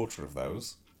about a quarter of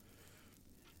those.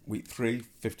 Week 3,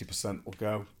 50% will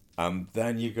go, and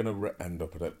then you're going to end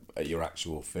up at your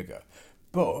actual figure.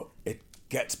 But it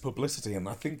gets publicity, and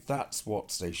I think that's what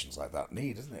stations like that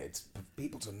need, isn't it? It's for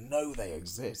people to know they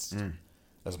exist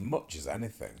as much as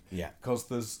anything. Yeah.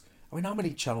 Because how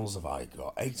many channels have I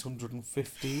got?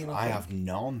 815? I have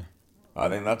none. I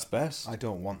think that's best. I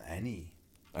don't want any.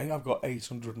 I think I've got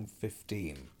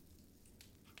 815.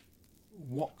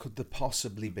 What could there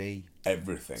possibly be?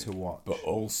 Everything. To watch. But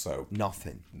also...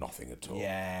 Nothing. Nothing at all.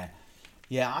 Yeah.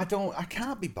 Yeah, I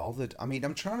can't be bothered. I mean,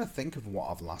 I'm trying to think of what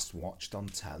I've last watched on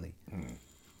telly.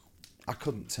 I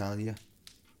couldn't tell you.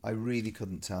 I really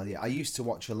couldn't tell you. I used to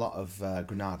watch a lot of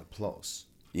Granada Plus.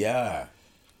 Yeah.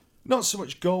 Not so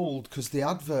much Gold, because the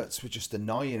adverts were just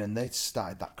annoying, and they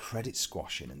started that credit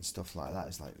squashing and stuff like that.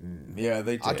 It's like, yeah,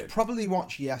 they did. I'd probably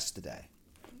watch Yesterday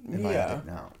if I had it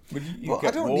now. But you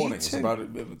get warnings about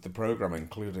it with the programme,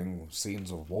 including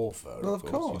scenes of warfare. Well, of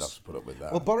course. You'd have to put up with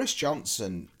that. Well, Boris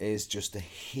Johnson is just a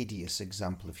hideous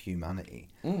example of humanity.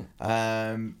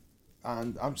 And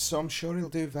I'm sure he'll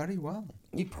do very well.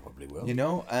 He probably will. You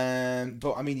know,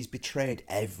 but I mean, he's betrayed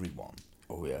everyone.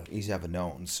 Oh, yeah. He's ever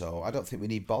known, so I don't think we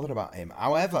need bother about him.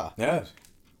 However, yes,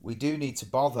 we do need to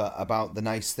bother about the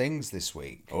nice things this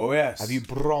week. Oh, yes. Have you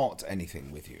brought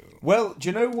anything with you? Well, do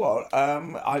you know what?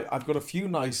 I've got a few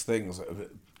nice things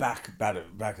back at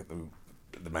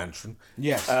the mansion.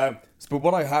 Yes. But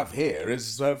what I have here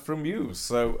is from you.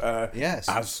 So yes,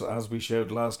 as we showed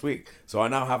last week. So I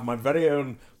now have my very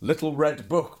own little red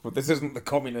book. But this isn't the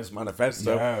Communist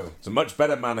Manifesto. No. It's a much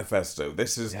better manifesto.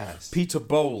 This is Peter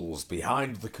Bowles'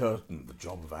 Behind the Curtain: The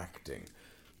Job of Acting.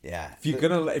 Yeah.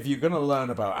 If you're gonna learn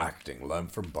about acting, learn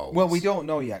from Bowles. Well, we don't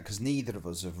know yet because neither of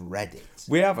us have read it.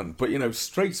 We haven't, but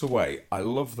straight away, I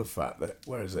love the fact that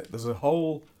where is it? There's a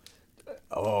whole.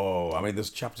 There's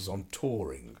chapters on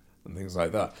touring and things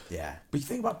like that. Yeah. But you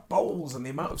think about Bowles and the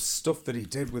amount of stuff that he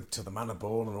did with To the Man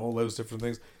Born and all those different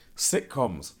things.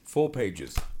 Sitcoms, 4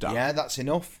 pages, done. Yeah, that's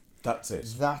enough. That's it.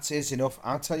 That is enough.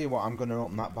 I'll tell you what, I'm going to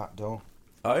open that back door.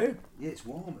 Are you? Yeah, it's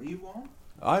warm. Are you warm?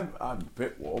 I'm a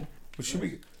bit warm. But should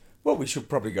we? Well, we should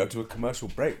probably go to a commercial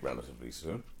break relatively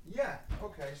soon. Yeah.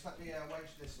 Okay. Just let me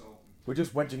wedge this open. We're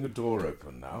just wedging a door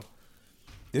open now.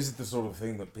 This is the sort of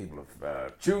thing that people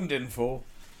have tuned in for.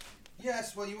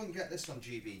 Yes, well, you wouldn't get this on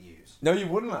GB News. No, you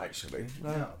wouldn't actually.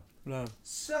 No.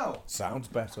 So. Sounds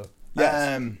better.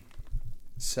 Yes.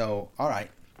 So, all right.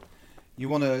 You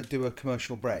want to do a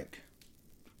commercial break?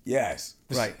 Yes.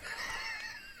 Right.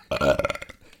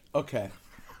 Okay.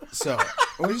 So,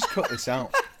 we'll just cut this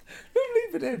out.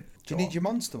 Leave it in. Do you need your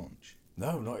Monster Munch?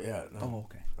 No, not yet. No. Oh,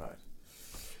 okay.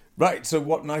 Right, so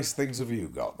what nice things have you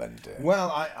got then, dear? Well,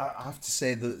 I have to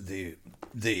say that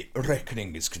the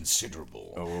reckoning is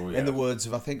considerable. Oh, yeah. In the words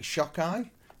of, I think, Shockeye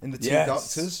in The Two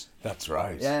Doctors. That's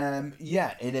right.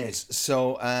 Yeah, it is.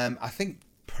 So I think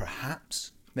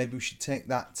perhaps maybe we should take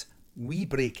that wee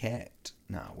break out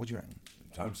now. What do you reckon?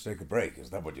 Time to take a break,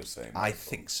 is that what you're saying? I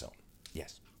think so,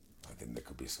 yes. I think there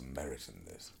could be some merit in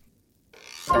this.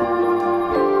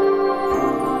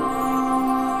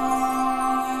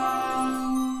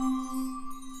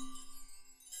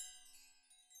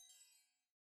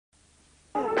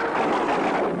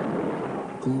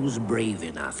 Who's brave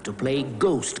enough to play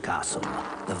Ghost Castle?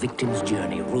 The victim's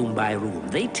journey room by room.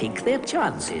 They take their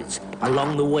chances.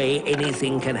 Along the way,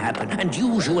 anything can happen, and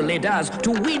usually does.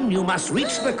 To win, you must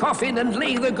reach the coffin and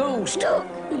lay the ghost.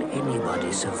 Will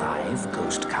anybody survive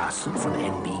Ghost Castle from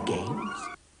NB Games?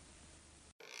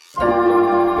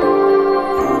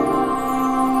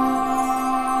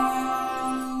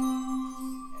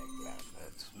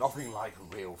 like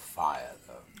a real fire,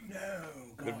 though.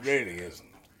 No, It really isn't.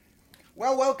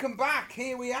 Well, welcome back.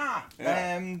 Here we are.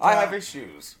 Yeah. And, I have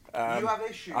issues. you have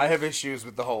issues? I have issues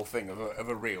with the whole thing of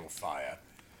a real fire.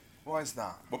 Why is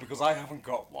that? Well, because I haven't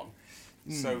got one,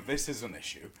 so this is an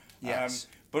issue. Yes.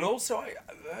 But also,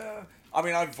 I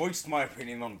mean, I've voiced my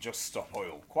opinion on Just Stop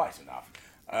Oil quite enough.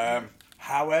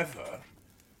 However,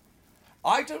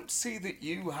 I don't see that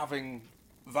you having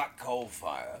that coal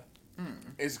fire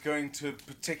is going to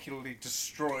particularly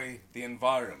destroy the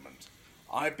environment.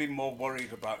 I'd be more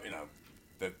worried about,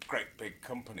 the great big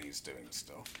companies doing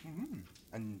stuff.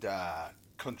 And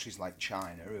countries like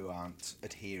China who aren't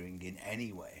adhering in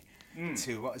any way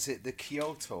to, what is it, the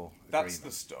Kyoto That's Agreement.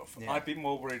 the stuff. Yeah. I'd be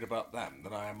more worried about them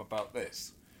than I am about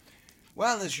this.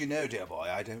 Well, as you know, dear boy,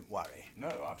 I don't worry. No,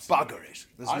 absolutely. Bugger it.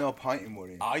 There's no point in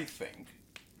worrying. I think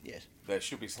Yes. there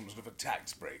should be some sort of a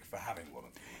tax break for having one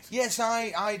of these. Yes,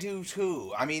 I do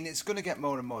too. I mean, it's going to get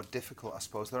more and more difficult, I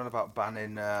suppose. They're on about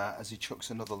banning, as he chucks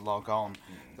another log on,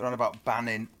 they're on about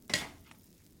banning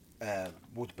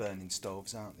wood-burning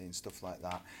stoves, aren't they, and stuff like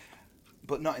that.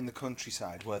 But not in the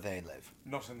countryside where they live.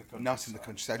 Not in the countryside. Not in the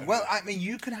countryside. Okay. Well, I mean,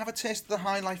 you can have a taste of the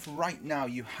high life right now.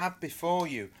 You have before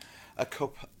you a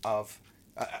cup of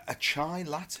a chai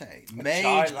latte made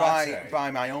chai latte. by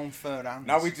my own fair hands.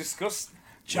 Now, we discussed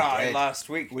chai did. last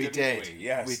week, We didn't did. we?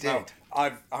 Yes. We Now, did.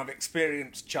 I've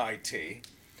experienced chai tea,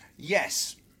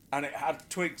 Yes, and it had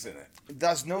twigs in it.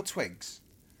 there's no twigs.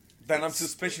 Then I'm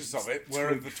suspicious of it. Where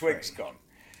have the twigs twig-free. gone?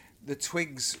 The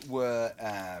twigs were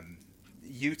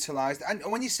utilised. And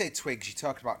when you say twigs, you're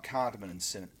talking about cardamom and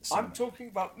cinnamon. I'm talking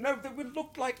about... No, they would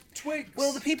look like twigs.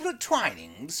 Well, the people at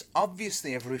Twinings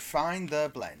obviously have refined their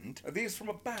blend. Are these from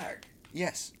a bag?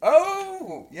 Yes.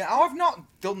 Oh! Yeah, I've not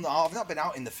done that. I've not been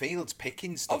out in the fields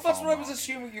picking Oh, stuff. that's all what I was morning.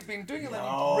 assuming you'd been doing. And then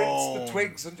No. you rinse the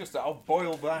twigs and just... I'll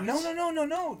boil that. No.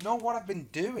 No, what I've been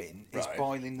doing is Right.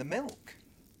 boiling the milk.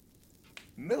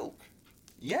 Milk?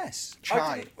 Yes. I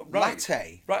Chai. didn't- right.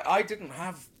 Latte. Right, I didn't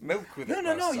have milk with it.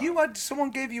 No. last time. You had someone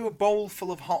gave you a bowl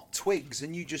full of hot twigs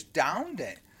and you just downed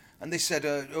it, and they said,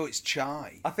 "Oh, it's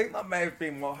chai." I think that may have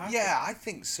been what happened. Yeah, I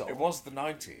think so. It was the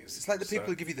 90s. It's like the people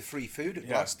who give you the free food at Yeah.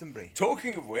 Glastonbury.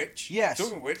 Talking of which... Yes.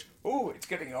 Talking of which... Oh, it's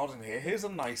getting hot in here. Here's a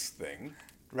nice thing.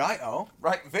 Right? Oh.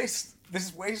 Right, this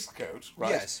waistcoat, right?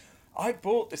 Yes. I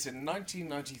bought this in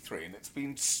 1993 and it's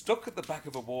been stuck at the back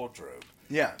of a wardrobe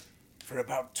Yeah. for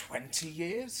about 20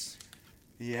 years.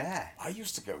 Yeah. I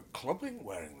used to go clubbing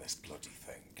wearing this bloody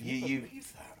thing. Can you, You-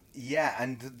 believe that? Yeah,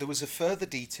 and there was a further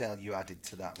detail you added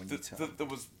to that when you told. There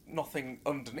was nothing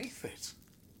underneath it.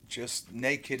 Just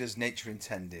naked as nature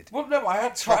intended. Well, no, I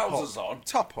had Top trousers up. on.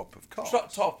 Top up, of course.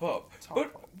 Top up. Top but,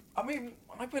 up. I mean,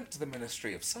 I went to the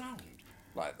Ministry of Sound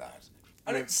like that.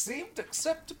 And With- it seemed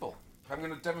acceptable. I'm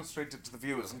going to demonstrate it to the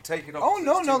viewers and take it off. Oh, 'cause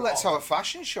no, it's no, too let's hot. have a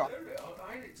fashion shot.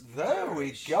 There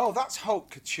we go. That's haute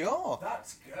couture.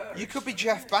 That's good. You could be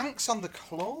Jeff Banks on the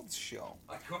clothes show.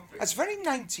 I could be. It's very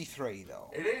 93, though.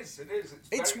 It is.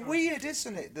 It's very weird,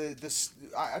 isn't it?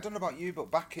 I don't know about you, but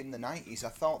back in the 90s, I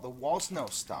thought there was no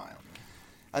style.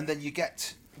 And then you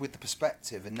get with the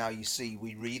perspective, and now you see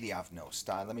we really have no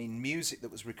style. I mean, music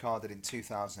that was recorded in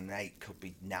 2008 could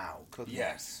be now, couldn't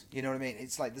Yes. it? You know what I mean?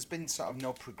 It's like there's been sort of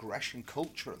no progression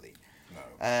culturally.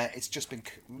 No. It's just been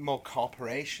more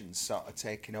corporations sort of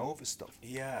taking over stuff.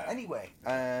 Yeah. Anyway,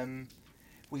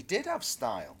 we did have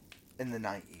style in the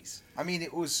 90s. I mean,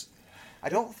 it was. I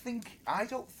don't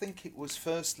think it was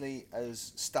firstly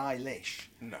as stylish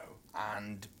No.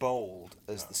 and bold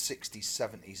as the 60s,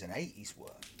 70s, and 80s were.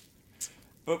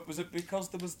 But was it because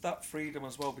there was that freedom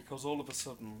as well? Because all of a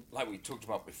sudden, like we talked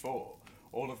about before,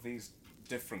 all of these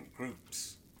different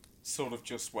groups sort of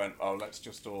just went, oh, let's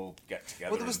just all get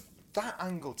together. Well, there was that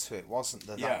angle to it, wasn't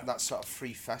there? Yeah. That sort of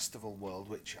free festival world,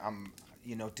 which I'm,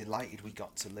 delighted we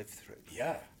got to live through.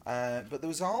 Yeah. But there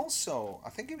was also, I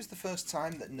think it was the first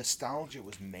time that nostalgia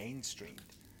was mainstreamed,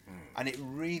 and it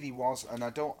really was. And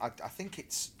I think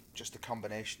it's just a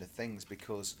combination of things,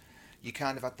 because you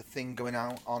kind of had the thing going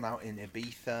out in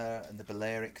Ibiza and the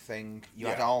Balearic thing. You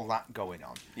had Yeah. all that going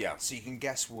on. Yeah. So you can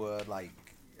guess where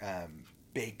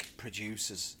big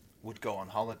producers would go on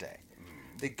holiday.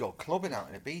 They'd go clubbing out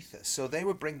in Ibiza. So they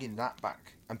were bringing that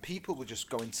back, and people were just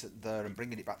going to there and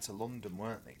bringing it back to London,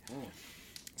 weren't they?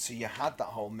 So you had that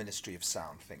whole Ministry of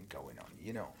Sound thing going on,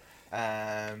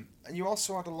 and you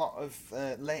also had a lot of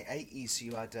late 80s.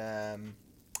 You had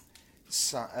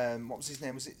what was his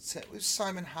name? It was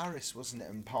Simon Harris, wasn't it?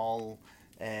 And Paul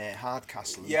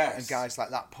Hardcastle, Yes. and guys like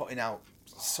that putting out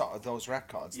sort of those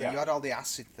records. Then Yeah. you had all the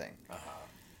acid thing,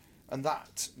 and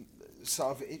that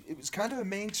sort of it was kind of a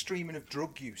mainstreaming of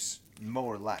drug use,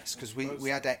 more or less, because we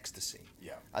had ecstasy,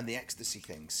 Yeah. and the ecstasy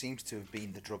thing seems to have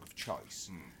been the drug of choice,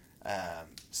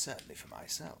 certainly for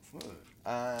myself.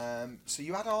 So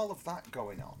you had all of that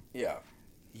going on. Yeah.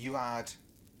 You had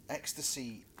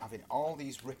ecstasy having all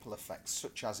these ripple effects,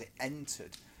 such as it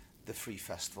entered the free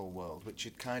festival world, which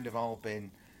had kind of all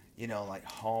been, you know, like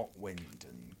Hawkwind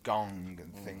and Gong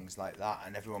and things like that,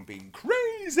 and everyone being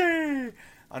crazy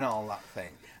and all that thing.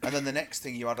 And then the next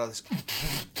thing you had all this,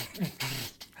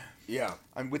 Yeah.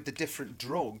 and with the different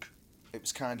drug, it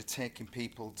was kind of taking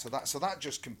people to that. So that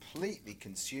just completely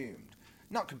consumed,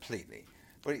 not completely,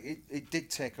 but it did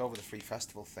take over the free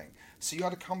festival thing. So you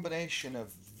had a combination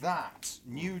of that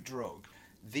new drug,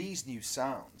 these new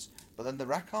sounds, but then the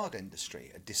record industry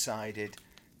had decided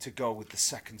to go with the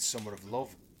second Summer of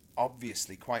Love,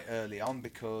 obviously quite early on,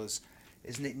 because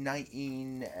isn't it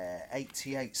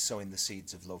 1988 Sowing the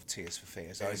Seeds of Love, Tears for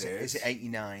Fears? Or is it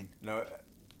 89? No,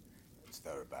 it's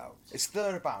thereabouts. It's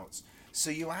thereabouts.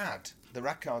 So you had the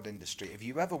record industry. If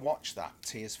you ever watched that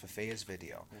Tears for Fears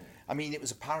video, I mean, it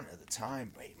was apparent at the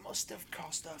time, but it must have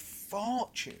cost a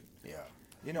fortune. Yeah.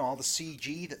 You know, all the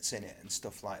CG that's in it and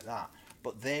stuff like that.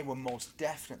 But they were most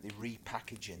definitely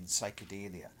repackaging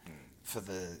psychedelia for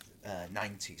the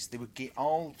 90s. They would get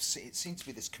all. It seemed to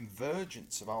be this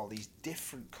convergence of all these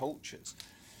different cultures.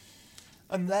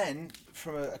 And then,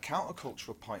 from a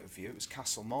countercultural point of view, it was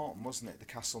Castle Morton, wasn't it? The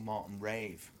Castle Morton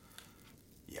rave.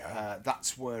 Yeah.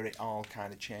 That's where it all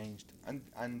kind of changed.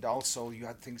 And also you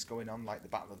had things going on like the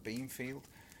Battle of the Beanfield,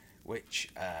 which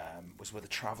was where the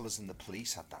Travellers and the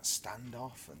police had that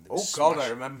standoff. And Oh God, I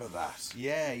remember that.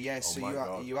 Yeah, yeah. Oh So my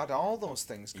God. you had all those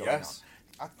things going Yes.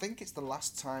 on. I think it's the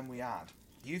last time we had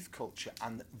youth culture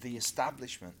and the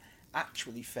establishment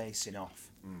actually facing off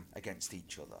against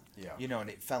each other. Yeah. You know, and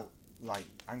it felt like,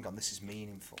 hang on, this is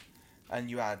meaningful. And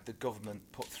you had the government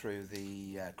put through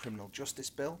the criminal justice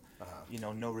bill. You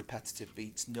know, no repetitive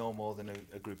beats, no more than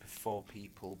a group of 4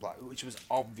 people, which was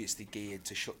obviously geared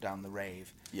to shut down the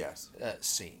rave Yes.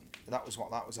 scene. That was what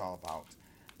that was all about.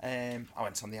 I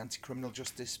went on the anti-criminal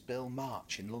justice bill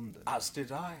march in London. As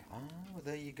did I. Oh, well,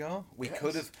 there you go. We Yes.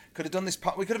 could have done this.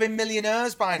 We could have been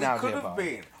millionaires by now. We could dear have boy.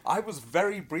 been. I was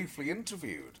very briefly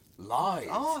interviewed live.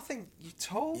 Oh, I think you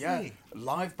told Yeah, me.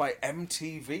 live by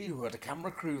MTV, who had a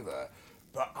camera crew there.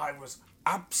 But I was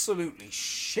absolutely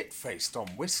shit-faced on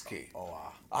whiskey.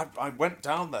 I went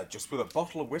down there just with a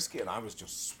bottle of whiskey and I was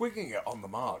just swigging it on the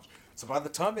march. So by the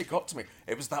time they got to me,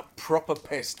 it was that proper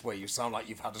pissed where you sound like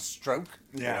you've had a stroke.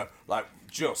 You Yeah. know, like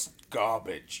just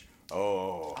garbage.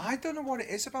 Oh. I don't know what it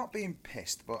is about being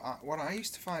pissed, but what I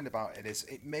used to find about it is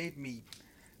it made me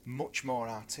much more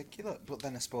articulate. But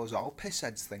then I suppose all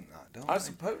pissheads think that, don't I they?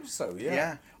 suppose so, yeah.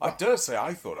 Yeah. I dare say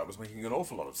I thought I was making an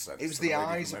awful lot of sense. It was to the lady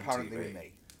eyes, from apparently, MTV. with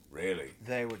me. Really?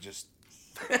 They were just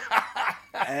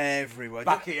everywhere.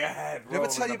 Back of your head. Did I ever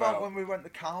tell you about rolling when we went to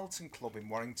the Carlton Club in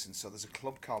Warrington? So there's a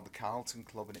club called the Carlton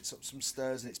Club, and it's up some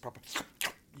stairs, and it's proper.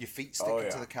 Your feet sticking yeah.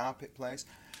 to the carpet place,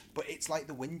 but it's like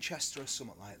the Winchester or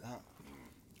something like that.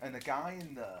 And a guy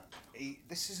in there,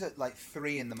 this is at like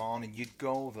 3 a.m. You'd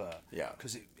go there, Yeah.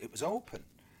 because it was open,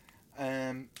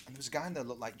 and there was a guy in there that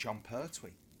looked like John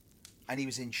Pertwee, and he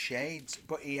was in shades,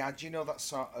 but he had, you know, that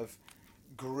sort of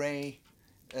grey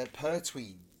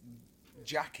Pertwee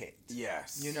jacket.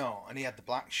 Yes. You know, and he had the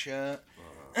black shirt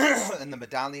and the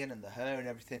medallion and the hair and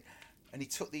everything. And he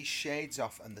took these shades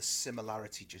off and the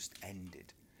similarity just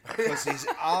ended. Because his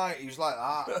eye, he was like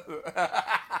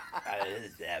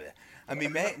that. And my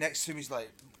mate next to him, he's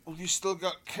like, well, you still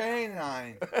got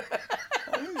canine.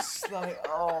 And I was like,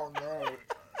 oh, mate.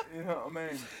 You know what I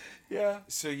mean? Yeah.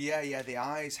 So, yeah, the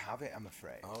eyes have it, I'm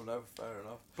afraid. Oh, no, fair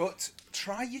enough. But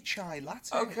try your chai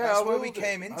latte. Okay, That's I where will we do.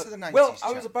 came into the 90s. Well,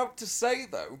 I was chai. about to say,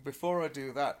 though, before I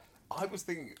do that, I was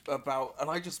thinking about, and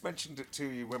I just mentioned it to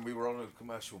you when we were on a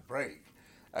commercial break,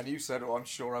 and you said, oh, I'm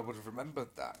sure I would have remembered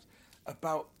that,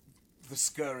 about the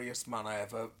scurriest man I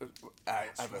ever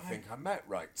think I met,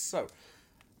 right? So,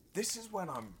 this is when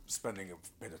I'm spending a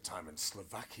bit of time in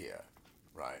Slovakia,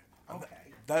 right? And Okay.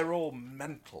 They're all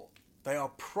mental. They are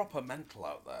proper mental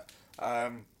out there.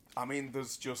 I mean,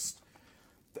 there's just...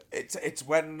 It's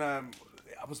when... I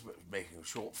was making a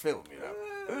short film, you know.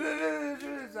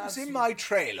 I was in my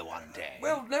trailer one day.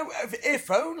 Well, no,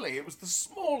 if only. It was the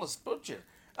smallest budget.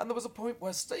 And there was a point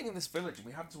where staying in this village, and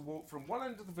we had to walk from one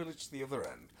end of the village to the other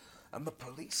end, and the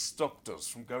police stopped us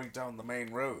from going down the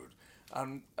main road.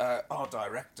 And our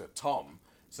director, Tom,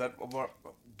 said, well,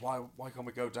 why can't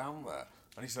we go down there?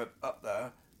 And he said, up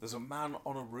there's a man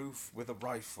on a roof with a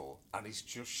rifle, and he's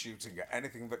just shooting at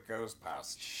anything that goes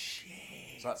past.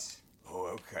 Shit. So oh,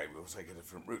 okay, we'll take a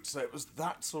different route. So it was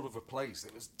that sort of a place.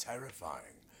 It was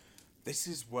terrifying. This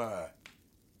is where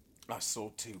I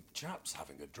saw two chaps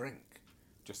having a drink,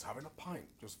 just having a pint,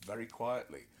 just very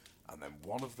quietly. And then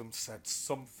one of them said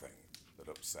something that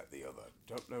upset the other.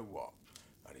 Don't know what.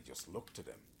 And he just looked at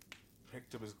him,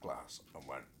 picked up his glass and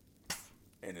went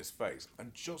in his face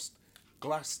and just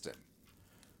glassed him.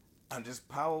 And his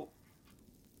pal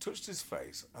touched his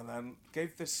face and then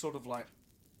gave this sort of like...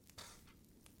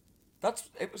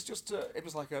 It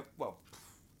was like a, well,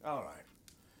 all right.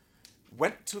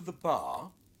 Went to the bar,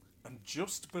 and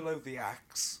just below the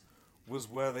axe was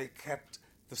where they kept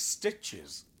the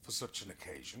stitches for such an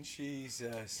occasion.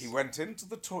 Jesus. He went into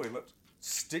the toilet,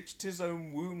 stitched his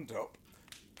own wound up,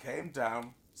 came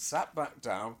down, sat back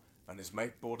down, and his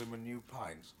mate bought him a new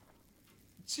pint.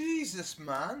 Jesus,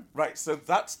 man. Right, so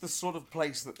that's the sort of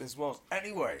place that this was.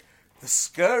 Anyway, the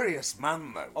scariest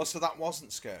man, though... Oh, so that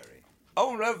wasn't scary?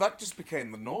 Oh, no, that just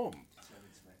became the norm.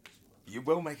 You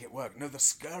will make it work. No, the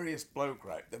scariest bloke,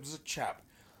 right? There was a chap,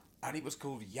 and he was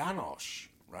called Janosch,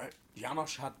 right?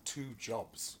 Janosch had 2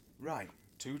 jobs. Right.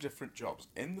 2 different jobs.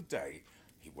 In the day,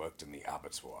 he worked in the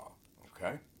abattoir,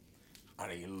 okay?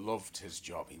 And he loved his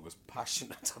job. He was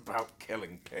passionate about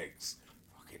killing pigs.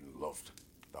 Fucking loved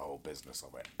the whole business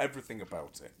of it. Everything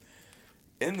about it.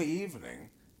 In the evening,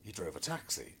 he drove a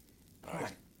taxi,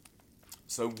 right?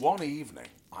 So one evening,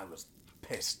 I was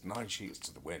pissed, 9 sheets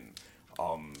to the wind,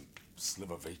 on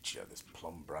Slivovica, this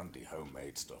plum brandy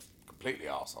homemade stuff. Completely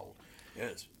arsehole.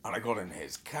 Yes. And I got in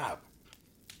his cab.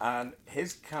 And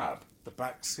his cab, the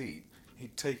back seat,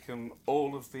 he'd taken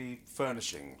all of the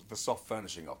furnishing, the soft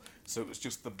furnishing off. So it was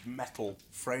just the metal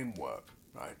framework,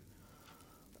 right?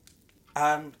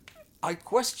 And I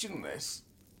questioned this.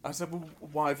 I said, well,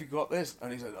 why have you got this?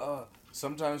 And he said, oh,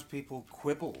 sometimes people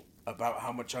quibble about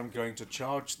how much I'm going to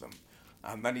charge them.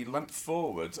 And then he leant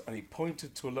forward and he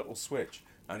pointed to a little switch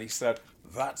and he said,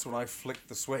 that's when I flick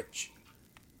the switch.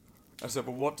 I said,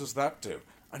 well, what does that do?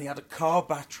 And he had a car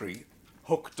battery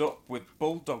hooked up with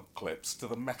bulldog clips to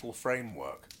the metal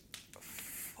framework.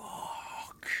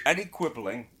 Fuck. Any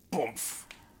quibbling, boomf.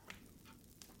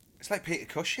 It's like Peter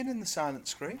Cushing in The Silent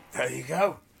Scream. There you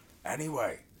go.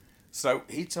 Anyway, so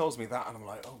he tells me that and I'm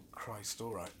like, oh, Christ,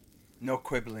 all right. No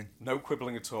quibbling. No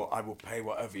quibbling at all. I will pay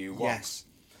whatever you want. Yes.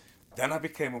 Then I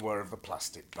became aware of the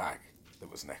plastic bag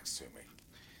that was next to me.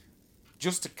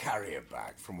 Just a carrier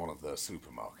bag from one of the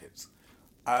supermarkets.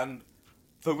 And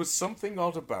there was something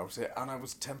odd about it, and I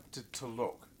was tempted to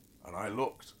look. And I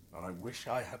looked, and I wish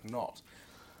I had not.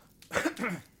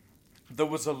 There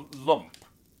was a lump,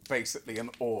 basically an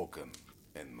organ,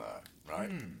 in there, right?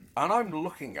 And I'm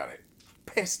looking at it,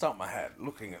 pissed out my head,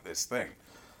 looking at this thing.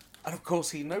 And of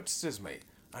course he notices me,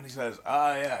 and he says,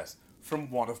 ah yes, from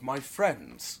one of my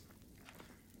friends.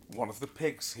 One of the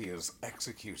pigs he has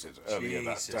executed earlier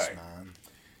that day. Man.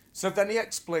 So then he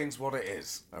explains what it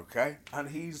is, okay? And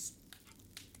he's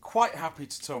quite happy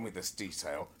to tell me this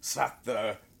detail, sat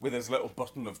there with his little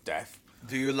button of death.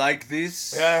 Do you like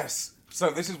this? Yes. So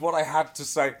this is what I had to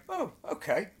say, oh,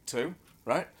 okay, too,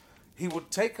 right? He would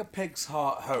take a pig's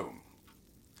heart home.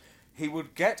 He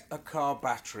would get a car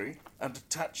battery and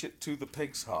attach it to the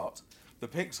pig's heart. The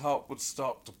pig's heart would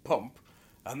start to pump,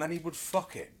 and then he would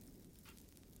fuck it.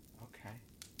 Okay.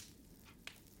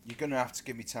 You're going to have to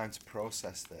give me time to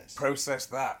process this. Process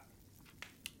that.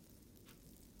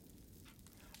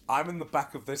 I'm in the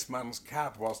back of this man's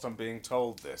cab whilst I'm being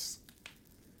told this.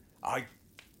 I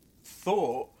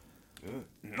thought,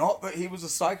 not that he was a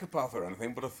psychopath or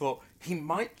anything, but I thought he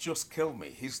might just kill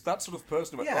me. He's that sort of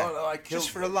person who went, oh no, I killed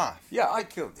just for him. a laugh. Yeah, I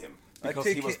killed him. Because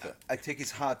he was I take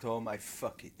his heart home, I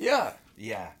fuck it. Yeah.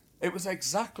 Yeah. It was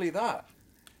exactly that.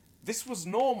 This was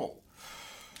normal.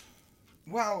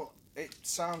 Well, it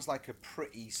sounds like a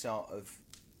pretty sort of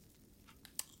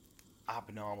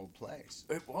abnormal place.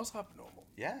 It was abnormal.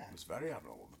 Yeah. It was very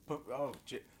abnormal. Oh,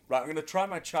 gee. Right, I'm going to try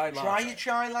my chai latte. Try your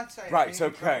chai latte. Right,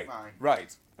 okay.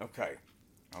 Right, okay.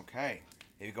 Okay.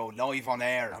 Here we go, live on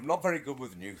air. I'm not very good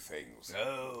with new things.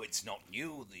 Oh, it's not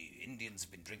new. The Indians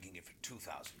have been drinking it for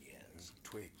 2,000 years.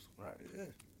 Twigs, right.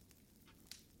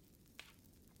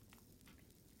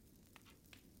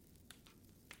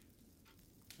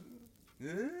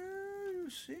 You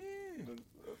see.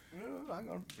 Hang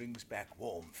on. Brings back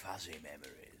warm, fuzzy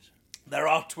memories. There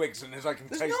are twigs in it, I can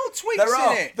There's taste. no twigs there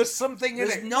are. in it. There's something in it.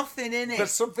 There's nothing in it.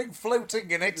 There's something floating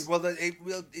in it. Well,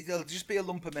 it'll just be a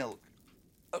lump of milk.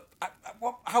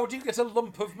 How do you get a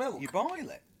lump of milk? You boil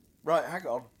it. Right, hang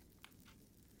on.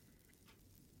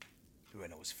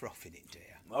 When I was frothing it, dear.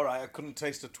 All right, I couldn't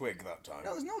taste a twig that time.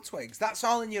 No, there's no twigs. That's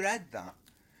all in your head, that.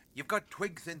 You've got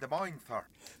twigs in the mine, sir.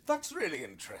 That's really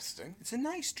interesting. It's a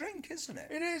nice drink, isn't it?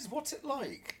 It is. What's it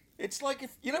like? It's like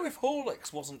if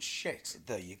Horlicks wasn't shit.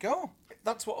 There you go.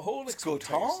 That's what Horlicks It's good would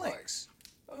taste Horlicks.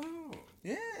 like. Oh.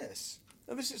 Yes.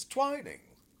 And this is Twining.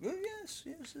 Well, yes.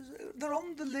 They're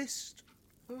on the list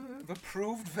of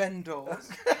approved vendors.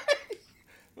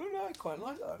 Oh, no, I quite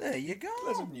like that. There you go.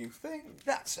 There's a new thing.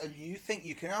 That's a new thing.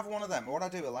 You can have one of them. What I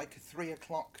do, I like a 3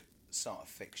 o'clock sort of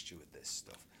fixture with this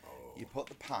stuff. Oh. You put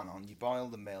the pan on, you boil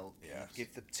the milk, Yes. you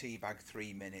give the tea bag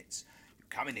 3 minutes. You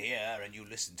come in here and you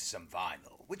listen to some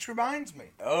vinyl. Which reminds me.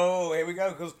 Oh, here we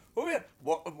go. Because what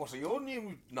are your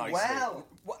new nice Well,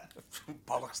 things? What?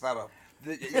 Bollocks that up.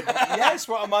 Yes,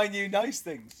 what are my new nice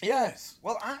things? Yes.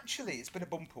 Well, actually, it's been a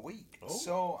bumper week. Oh.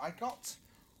 So I got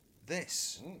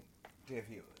this, dear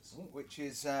viewers, which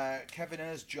is Kevin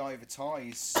Ayres' Joy of a Toy,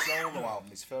 his solo album,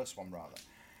 his first one, rather.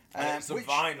 And it's a which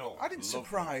vinyl. I didn't Lovely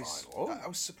surprise. vinyl. Oh. I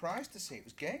was surprised to see it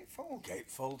was gatefold.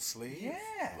 Gatefold sleeve.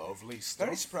 Yeah. Lovely stuff.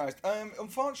 Very surprised.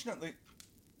 Unfortunately,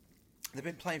 they've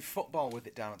been playing football with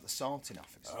it down at the sorting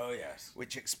office. Oh, yes.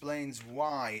 Which explains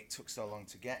why it took so long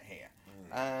to get here.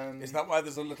 Is that why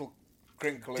there's a little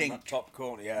crinkle in that Dink. top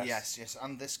corner? Yes. Yes,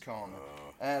 and this corner.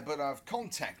 But I've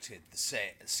contacted the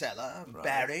seller, Right.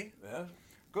 Barry, Yeah.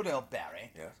 good old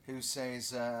Barry, Yeah. who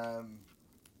says,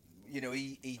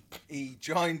 he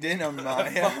joined in on my...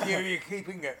 Fuck you, you're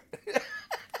keeping it.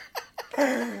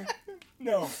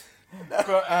 No.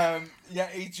 But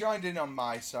he joined in on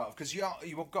my sort of, because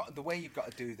you've got the way you've got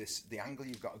to do this. The angle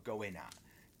you've got to go in at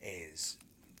is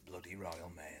bloody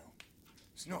Royal Mail.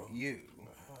 It's not you.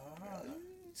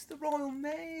 It's the Royal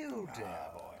Mail, dear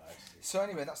boy. So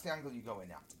anyway, that's the angle you go in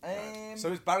at. So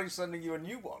is Barry sending you a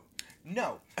new one?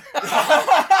 No.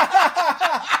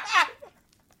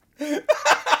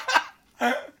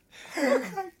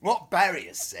 What Barry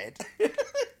has said,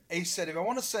 he said if I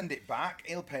want to send it back,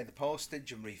 he'll pay the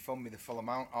postage and refund me the full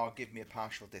amount or give me a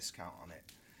partial discount on it.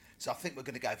 So I think we're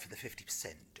going to go for the 50%,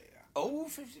 dear. Oh,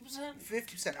 50%?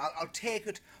 50%. I'll take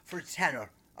it for a tenner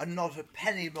and not a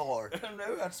penny more.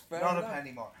 No, that's fair Not enough. a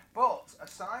penny more. But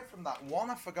aside from that, one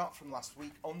I forgot from last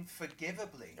week,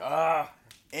 unforgivably,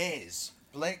 is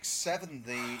Blake's 7,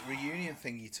 the reunion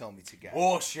thing you told me to get.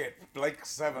 Warship, Blake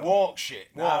 7. Walk shit.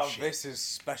 Now, this is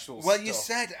special Well, stuff. you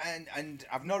said, and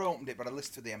I've not opened it, but I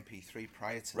listened to the MP3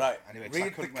 prior to Right, that. Anyway, 'cause I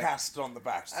read the couldn't wait. cast on the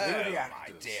back. Oh, Who are the my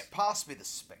actors? dear. Pass me the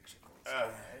spectacles.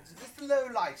 There's just low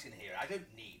light in here. I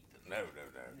don't need them. No.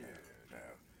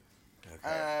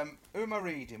 Okay. Who am I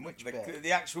reading? Which bit?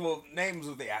 The actual names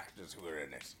of the actors who are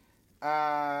in it.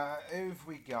 Who've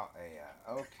we got here?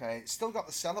 Okay, it's still got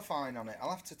the cellophane on it. I'll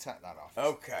have to take that off.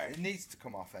 Okay. It needs to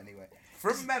come off anyway.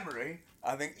 From memory,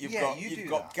 I think you've Yeah, got you do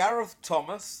got that. Gareth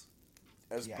Thomas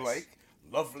as Yes. Blake.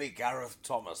 Lovely Gareth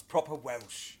Thomas, proper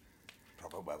Welsh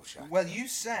actor. Well, you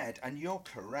said, and you're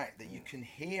correct, that you can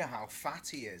hear how fat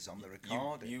he is on the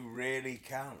recording. You really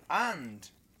can. And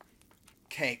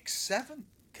Cake 7.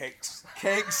 Cakes.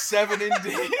 Cake 7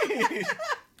 indeed.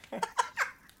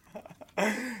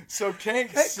 So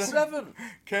Cake 7.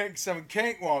 Cake 7.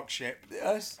 Cakewalk ship.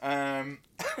 Yes. Can't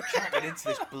get into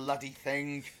this bloody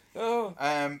thing. Oh.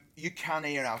 You can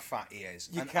hear how fat he is.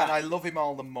 You and, can. and I love him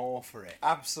all the more for it.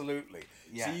 Absolutely.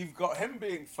 Yeah. So you've got him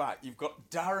being fat. You've got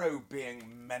Darrow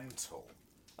being mental.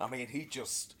 I mean, he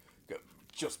just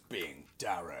being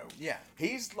Darrow. Yeah.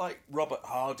 He's like Robert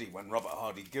Hardy when Robert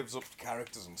Hardy gives up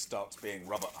characters and starts being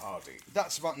Robert Hardy.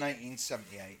 That's about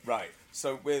 1978. Right.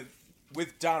 So with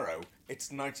Darrow, it's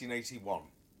 1981.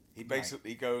 He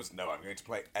basically goes, no, I'm going to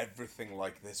play everything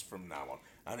like this from now on.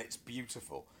 And it's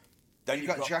beautiful. Then You've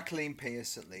got Jacqueline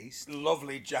Pierce at least.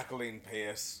 lovely Jacqueline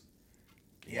Pierce.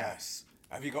 Yeah. Yes.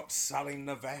 Have you got Sally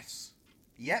Navette?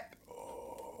 Yep.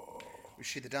 Oh. Was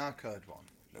she the dark-haired one?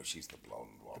 No, she's the blonde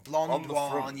one. The blonde on the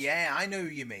one. Front. Yeah, I know who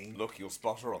you mean. Look, you'll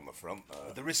spot her on the front there.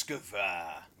 At the risk of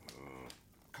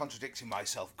contradicting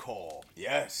myself, core.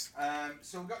 Yes.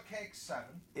 So we've got Cake 7.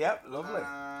 Yep, lovely.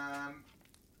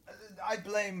 I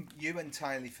blame you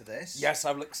entirely for this. Yes,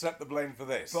 I will accept the blame for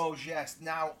this. Bose, yes.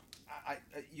 Now,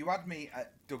 you had me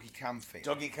at Dougie Camfield.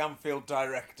 Dougie Camfield,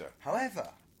 director. However,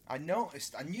 I knew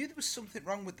there was something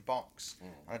wrong with the box.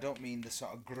 And I don't mean the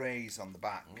sort of greys on the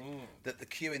back. That the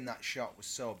queue in that shot was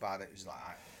so bad, it was like,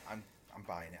 I'm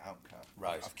buying it out, Kurt.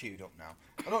 Right. I've queued up now.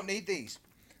 I don't need these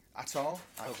at all,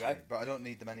 actually, Okay. but I don't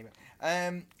need them anyway.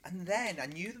 And then I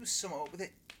knew there was something up with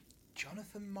it.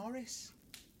 Jonathan Morris.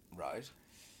 Right.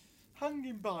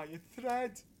 Hanging by a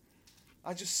thread.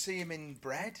 I just see him in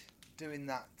Bread doing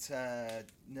that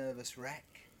nervous wreck.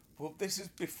 Well, this is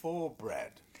before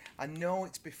Bread. I know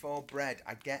it's before Bread.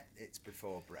 I get it's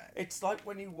before Bread. It's like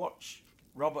when you watch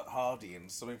Robert Hardy in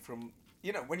something from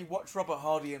you know, when you watch Robert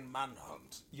Hardy in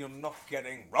Manhunt, you're not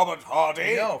getting Robert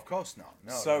Hardy. No, of course not.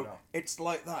 No, So no. it's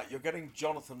like that. You're getting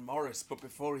Jonathan Morris, but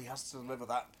before he has to deliver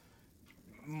that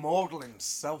maudlin,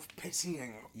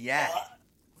 self-pitying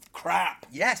crap.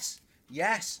 Yes.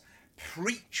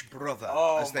 Preach, brother,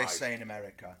 as they say in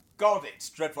America. God, it's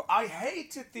dreadful. I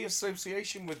hated the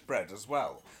association with bread as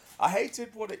well. I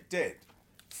hated what it did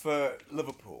for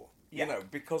Liverpool, you know,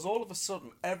 because all of a sudden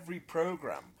every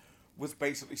programme was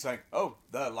basically saying, oh,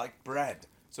 they're like bread.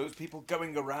 So it was people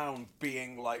going around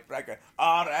being like bread, going,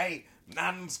 R.A.,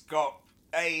 Nan's got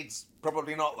AIDS,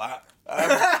 probably not that.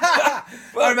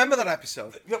 I remember that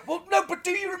episode. Well, no, but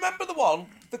do you remember the one,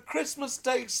 the Christmas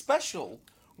Day special,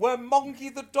 where Mongy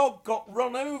the dog got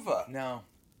run over? No.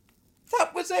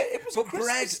 That was it. It was But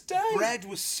Christmas Day. bread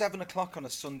was 7 o'clock on a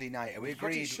Sunday night. Are we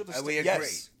agreed? Are we agreed?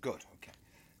 Yes. Good. Okay,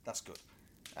 that's good.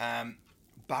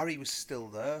 Barry was still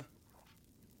there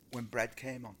when bread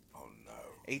came on. Oh no.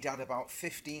 He'd had about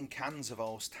 15 cans of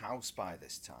Oast House by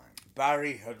this time.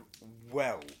 Barry had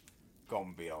well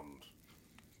gone beyond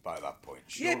by that point.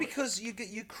 Surely. Yeah, because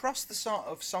you cross the sort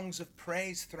of songs of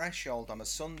praise threshold on a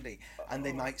Sunday, and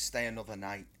they might stay another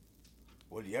night.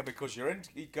 Well, yeah, because you're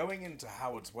going into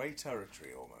Howard's Way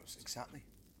territory almost. Exactly,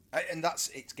 and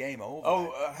it's game over.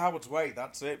 Oh, Howard's Way,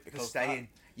 that's it. For Because staying,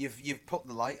 you've put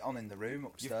the light on in the room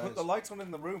upstairs. you've put the light on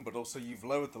in the room, but also you've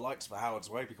lowered the lights for Howard's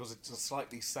Way because it's a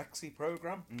slightly sexy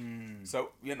programme. So,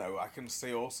 you know, I can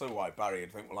see also why Barry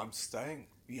would think, well, I'm staying.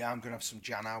 Yeah, I'm gonna have some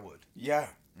Jan Howard. Yeah.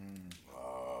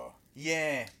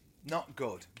 Yeah, not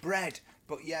good. Bread,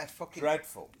 but yeah, fucking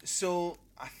Dreadful. So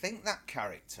I think that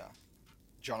character,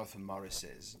 Jonathan Morris,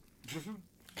 is.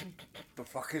 The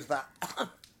fuck is that?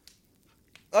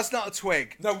 That's not a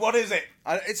twig. No, what is it?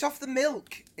 It's off the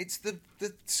milk. It's the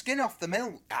skin off the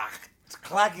milk. Ah, it's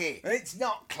claggy. It's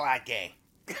not claggy.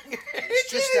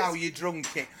 It's just how you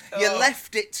drunk it. You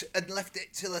left it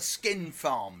till the skin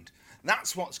formed.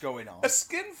 That's what's going on. A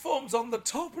skin forms on the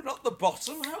top and not the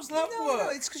bottom? How's that work? No,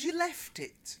 it's because you left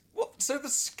it. What? So the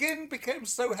skin became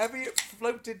so heavy it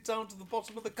floated down to the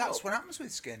bottom of the cup? That's what happens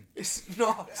with skin. It's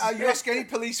not. You ask any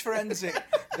police forensic,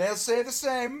 they'll say the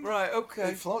same. Right, okay.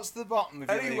 It floats to the bottom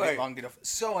if you leave it long enough.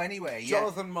 So anyway,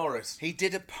 Jonathan Morris. he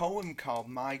did a poem called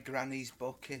My Granny's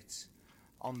Bucket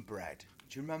on bread.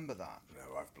 Do you remember that?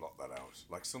 No, I've blocked that out.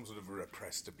 Like some sort of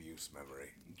repressed abuse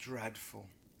memory. Dreadful.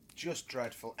 Just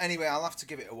dreadful. Anyway, I'll have to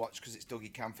give it a watch because it's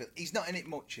Dougie Camfield. He's not in it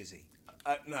much, is he?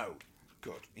 No.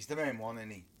 Good. He's the main one, isn't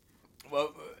he?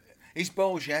 Well, He's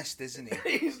Beau Geste, isn't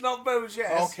he? he's not Beau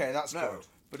Geste. Okay, that's good.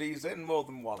 But he's in more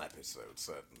than one episode,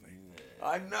 certainly. Yeah.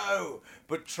 I know.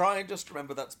 But try and just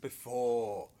remember that's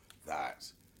before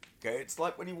that. Okay, it's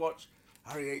like when you watch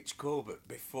Harry H. Corbett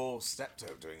before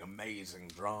Steptoe doing amazing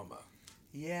drama.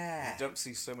 Yeah. You don't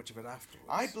see so much of it afterwards.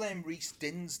 I blame Rhys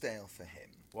Dinsdale for him.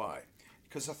 Why?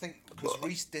 Because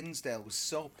Rhys Dinsdale was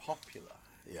so popular.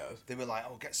 Yeah. They were like,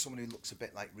 oh, get someone who looks a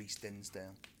bit like Rhys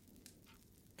Dinsdale.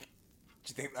 Do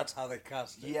you think that's how they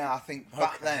cast it? Yeah, I think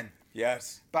back then.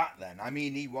 Yes. Back then. I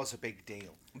mean, he was a big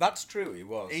deal. That's true, he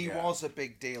was. He was a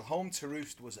big deal. Home to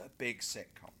Roost was a big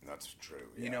sitcom. That's true,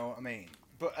 yeah. You know what I mean?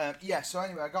 But, yeah, so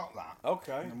anyway, I got that.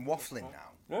 Okay. I'm waffling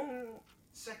now. No.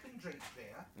 Second drink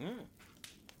beer.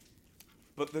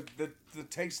 But the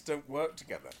tastes don't work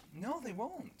together. No, they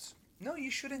won't. No,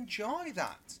 you should enjoy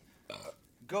that.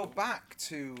 Go back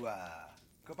to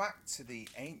the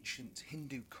ancient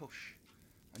Hindu Kush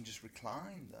and just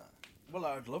recline there. Well,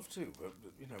 I'd love to, but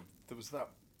you know, there was that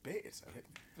bit, and it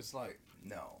was like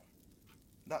No,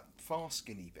 that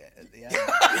foreskinny bit at the end.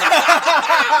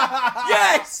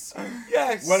 yes,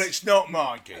 yes. Well, it's not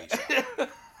my geezer.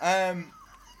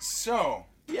 So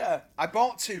yeah, I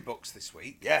bought 2 books this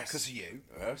week. Yes. Because of you.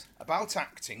 Yes. About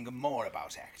acting and more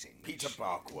about acting. Peter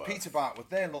Barkworth. Peter Barkworth.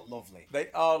 They look lovely. They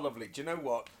are lovely. Do you know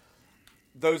what?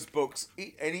 Those books,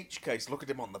 in each case, look at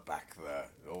him on the back there,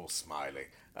 all smiley.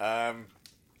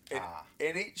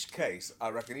 In each case, I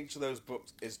reckon each of those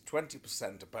books is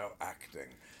 20% about acting.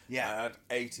 Yeah. And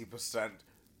 80%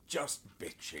 just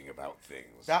bitching about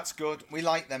things. That's good. We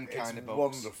like them kind of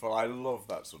books. It's wonderful. I love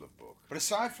that sort of book. But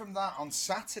aside from that, on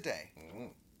Saturday,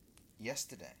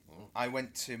 yesterday, I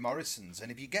went to Morrison's, and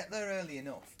if you get there early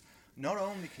enough, not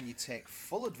only can you take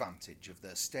full advantage of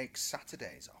their Steak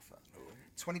Saturdays offer,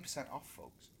 20% off,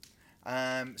 folks.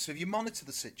 So if you monitor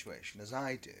the situation, as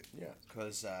I do,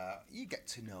 because you get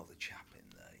to know the chap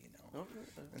in there, you know.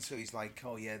 And so he's like,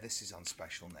 oh yeah, this is on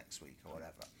special next week or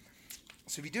whatever.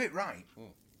 So if you do it right,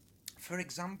 for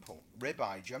example,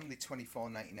 ribeye, generally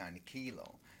 $24.99 a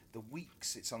kilo. The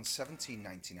weeks, it's on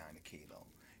 $17.99 a kilo.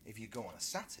 If you go on a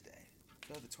Saturday,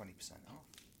 further 20% off.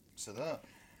 So there.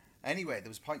 Anyway, there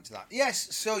was a point to that.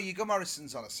 Yes, so you go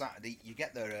Morrison's on a Saturday, you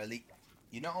get there early.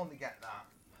 You not only get that,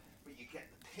 but you get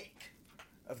the pick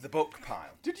of the book pile.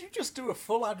 Did you just do a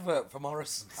full advert for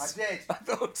Morrison's? I did. I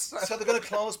thought so. So they're going to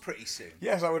close pretty soon.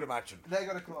 Yes, I would imagine. They're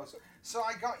going to close. So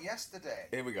I got yesterday.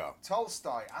 Here we go.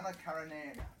 Tolstoy, Anna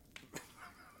Karenina.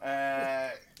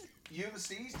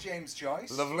 Ulysses, James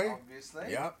Joyce. Lovely.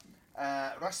 Obviously. Yeah.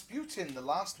 Rasputin, The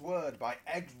Last Word by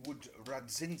Edward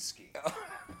Radzinski.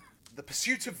 The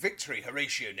Pursuit of Victory,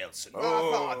 Horatio Nelson. Well,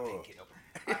 I thought I'd pick it up.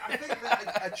 I think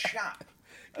that a chap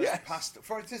has passed...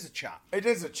 For it is a chap. It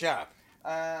is a chap.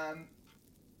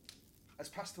 Has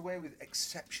passed away with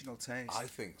exceptional taste. I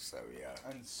think so, yeah.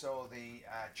 And so the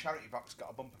charity box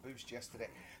got a bumper boost yesterday.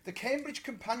 The Cambridge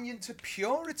Companion to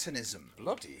Puritanism.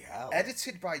 Bloody hell.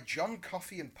 Edited by John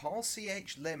Coffey and Paul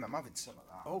C.H. Lim. I'm having some of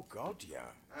that. Oh, God, yeah.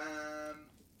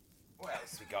 What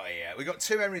else we got here? We got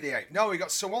 2 Henry VIII. No, we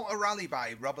got Sir Walter Raleigh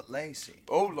by Robert Lacey.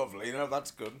 Oh, lovely. No,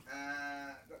 that's good.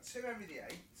 Got 2 Henry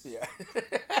VIII. Yeah.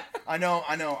 I know.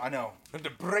 And a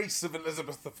brace of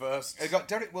Elizabeth I. I got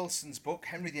Derek Wilson's book,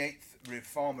 Henry VIII,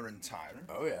 Reformer and Tyrant.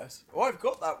 Oh, yes. Oh, I've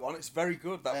got that one. It's very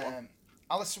good, that one.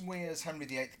 Alison Weir's Henry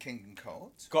VIII, King and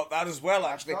Court. Got that as well,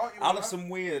 actually. thought you were Alison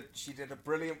Weir, she did a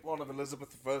brilliant one of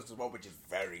Elizabeth I as well, which is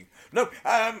very... No,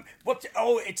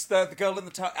 it's the girl in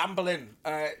the tower, Anne Boleyn.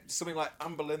 Something like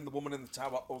Anne Boleyn, the woman in the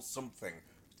tower, or something.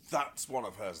 That's one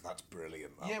of hers. That's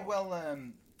brilliant. That one. Well,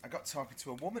 I got talking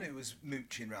to a woman who was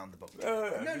mooching around the book.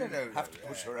 No. Have to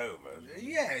push her over.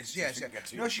 Yes. To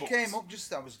No, your she books. came up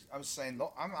just. I was saying,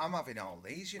 look, I'm having all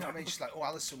these. You know what I mean? She's like, oh,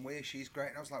 Alison Weir, she's great.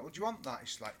 And I was like, well, do you want that? And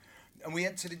she's like, and we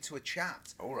entered into a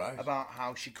chat. All right. About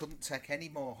how she couldn't take any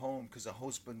more home because her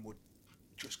husband would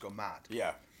just go mad.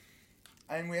 Yeah.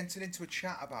 And we entered into a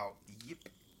chat about, yep,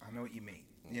 I know what you mean.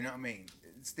 You know what I mean?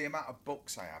 It's the amount of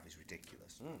books I have is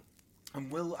ridiculous.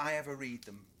 And will I ever read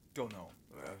them? Don't know.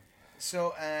 Yeah.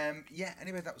 So,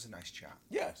 anyway, that was a nice chat.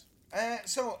 Yes.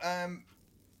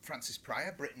 Francis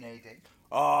Pryor, Britain AD.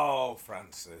 Oh,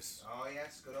 Francis. Oh,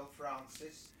 yes, good old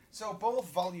Francis. So,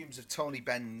 both volumes of Tony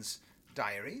Benn's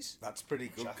diaries. That's pretty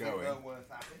good which I going. think they're worth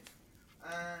having.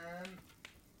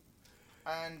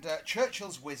 And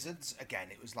Churchill's Wizards, again,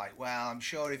 it was like, well, I'm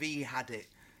sure if he had it,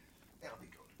 it'll be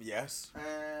good. Yes.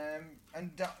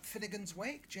 And Finnegan's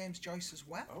Wake, James Joyce as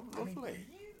well. Oh, lovely. I mean,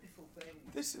 beautiful thing.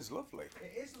 This is lovely.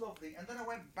 It is lovely. And then I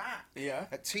went back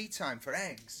at tea time for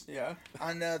eggs. Yeah.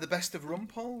 And The Best of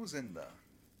Rumpole was in there.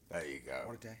 There you go.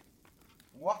 What a day.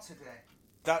 What a day.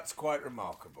 That's quite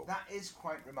remarkable. That is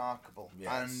quite remarkable.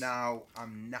 Yes. And now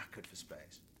I'm knackered for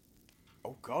space.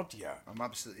 Oh, God, yeah. I'm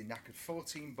absolutely knackered.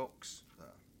 14 books there.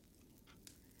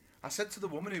 I said to the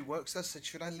woman who works there, I said,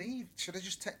 should I leave? Should I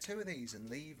just take 2 of these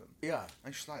and leave them? Yeah.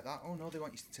 And she's like that. Oh, no, they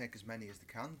want you to take as many as they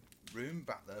can. Room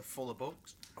back there full of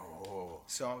books. Oh.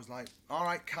 So I was like, all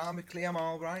right, karmically, I'm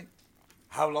all right.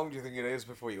 How long do you think it is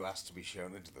before you ask to be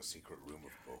shown into the secret room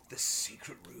of books? The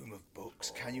secret room of books,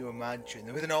 can you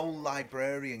imagine? With an old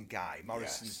librarian guy,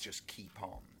 Morrison's just keep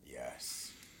on.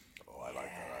 Yes. Oh, I like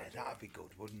that idea. That'd be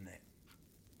good, wouldn't it?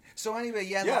 So anyway,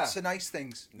 Yeah. lots of nice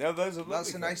things. No, those are lovely Lots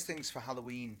of things. nice things for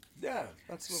Halloween. Yeah,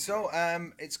 that's lovely. So,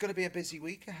 it's going to be a busy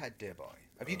week ahead, dear boy.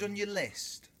 Have you done your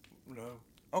list? No.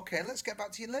 Okay, let's get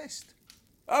back to your list.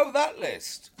 Oh, that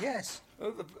list. Yes.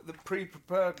 Oh, the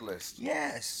pre-prepared list.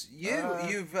 Yes.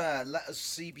 You've let us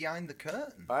see behind the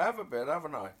curtain. I have a bit,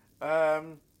 haven't I?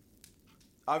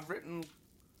 I've written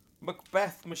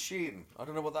Macbeth Machine. I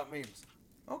don't know what that means.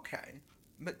 Okay.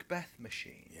 Macbeth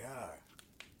machine. Yeah.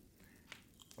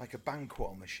 Like a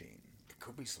banquet machine. It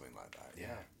could be something like that,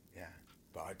 Yeah.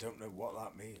 But I don't know what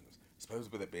that means. I suppose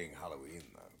with it being Halloween,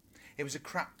 though. It was a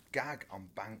crap gag on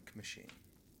bank machine.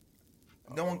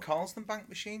 No one calls them bank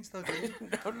machines, though, do you?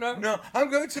 No. No, I'm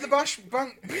going to the bash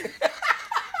bank.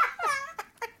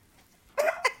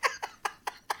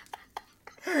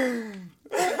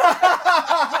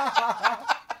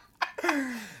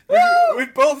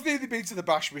 We've both nearly been to the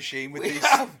bash machine with these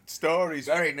stories.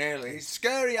 Very nearly. These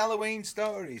scary Halloween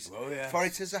stories. Oh, yes. For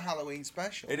it is a Halloween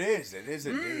special. It is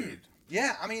indeed.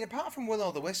 Yeah, I mean, apart from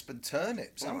Will-o'-the-Wisp and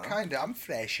turnips, I'm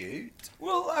fresh out.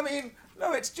 Well, I mean,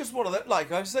 no, it's just one of the,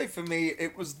 like I say, for me,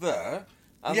 it was there,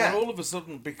 and then all of a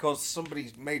sudden, because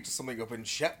somebody made something up in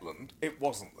Shetland, it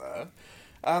wasn't there,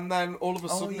 and then all of a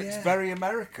sudden it's very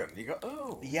American. You go,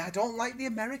 oh. Yeah, I don't like the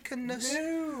Americanness.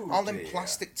 No, all them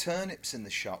plastic turnips in the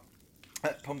shop.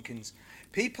 Pumpkins.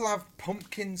 People have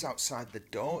pumpkins outside the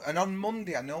door, and on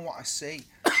Monday I know what I see.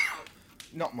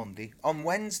 Not Monday. On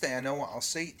Wednesday, I know what I'll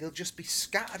see. They'll just be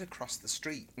scattered across the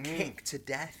street, kicked to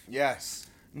death. Yes.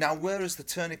 Now, whereas the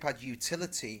turnip had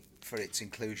utility for its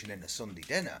inclusion in a Sunday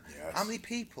dinner, Yes. how many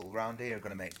people round here are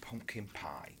going to make pumpkin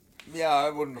pie? Yeah, I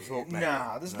wouldn't have thought.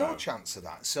 Nah, there's no chance of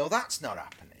that. So that's not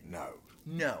happening.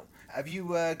 No. Have you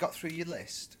got through your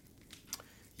list?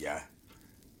 Yeah.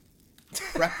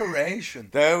 Preparation.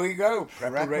 There we go.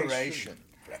 Preparation.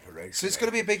 So it's going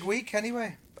to be a big week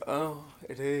anyway. Oh,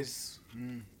 it is.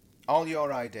 All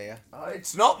your idea.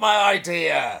 It's not my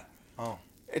idea. Oh.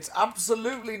 It's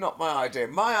absolutely not my idea.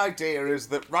 My idea is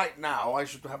that right now I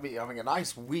should be having a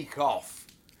nice week off.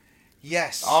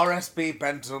 Yes. RSB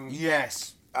Benton.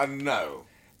 Yes. And no.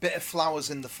 Bit of Flowers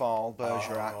in the Fall,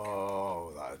 Bergerac.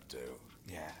 Oh, that'd do.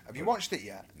 Yeah. Have you watched it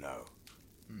yet? No.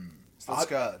 Still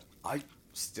scared? I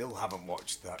still haven't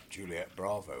watched that Juliet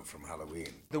Bravo from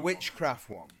Halloween. The witchcraft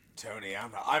one. Tony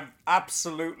Anna. I'm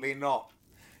absolutely not.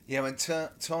 Yeah, when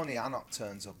Tony Anna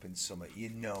turns up in Summit, you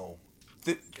know.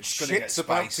 The It's gonna get shit's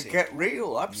about to spicy. get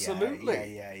real,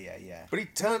 absolutely. Yeah. But he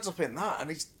turns up in that and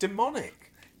he's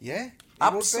demonic. Yeah,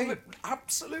 he would be.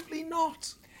 Absolutely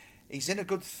not. He's in a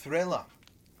good thriller.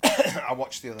 I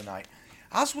watched the other night.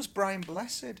 As was Brian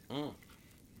Blessed.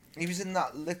 He was in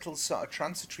that little sort of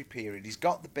transitory period. He's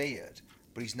got the beard,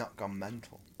 but he's not gone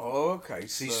mental. Oh, okay.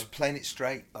 So he's playing it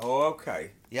straight. Oh,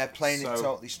 okay. Yeah, playing it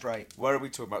totally straight. Where are we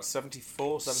talking about?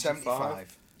 74,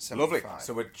 75? 75. Lovely.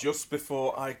 So we're just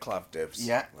before iClavdivs.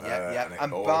 Yeah.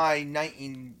 And by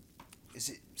 19... Is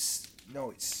it...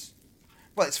 No, it's...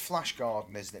 Well, it's Flash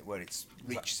Garden, isn't it, where it's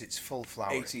reached its full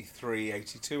flower. 83,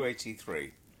 82,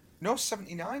 83. No,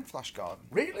 79 Flash Garden.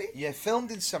 Really? Yeah,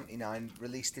 filmed in 79,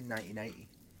 released in 1980.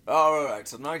 Oh, all right.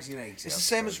 So 1980. It's the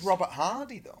same as Robert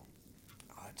Hardy, though.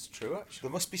 That's true, actually.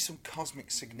 There must be some cosmic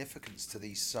significance to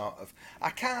these sort of... I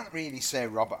can't really say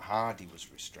Robert Hardy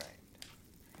was restrained.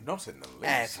 Not in the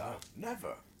least. Ever.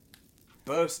 Never.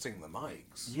 Bursting the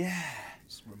mics. Yeah.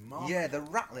 It's remarkable. Yeah, they're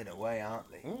rattling away, aren't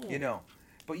they? You know.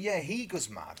 But yeah, he goes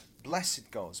mad.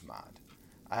 Blessed goes mad.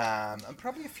 And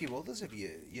probably a few others if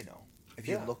you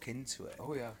look into it.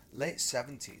 Oh, yeah. Late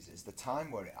 70s is the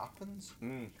time where it happens.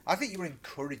 I think you were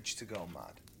encouraged to go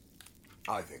mad.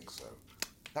 I think so.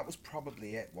 That was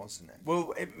probably it, wasn't it?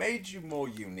 Well, it made you more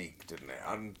unique, didn't it?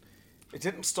 And it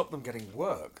didn't stop them getting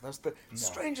work. That's the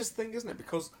strangest thing, isn't it?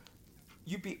 Because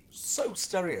you'd be so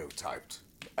stereotyped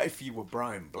if you were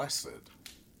Brian Blessed,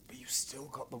 but you still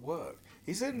got the work.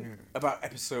 He's in about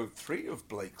episode 3 of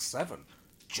Blake 7,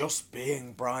 just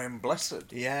being Brian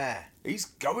Blessed. Yeah. He's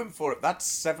going for it. That's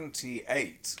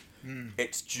 78.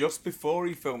 It's just before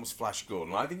he films Flash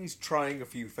Gordon. I think he's trying a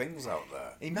few things out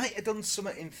there. He might have done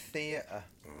something in theatre,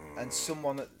 and some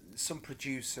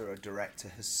producer or director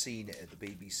has seen it at the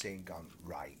BBC and gone,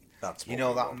 right, that's what you know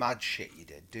we that want. Mad shit you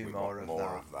did, do We more want of more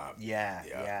that. of that.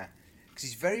 Yeah. Because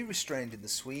he's very restrained in the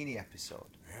Sweeney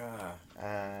episode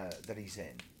that he's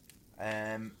in.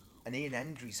 And Ian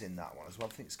Hendry's in that one as well.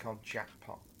 I think it's called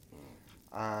Jackpot.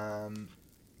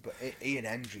 But Ian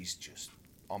Hendry's just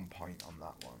on point on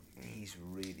that one. He's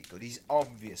really good. He's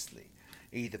obviously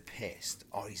either pissed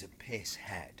or he's a piss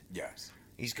head. Yes.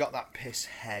 He's got that piss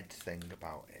head thing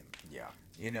about him. Yeah.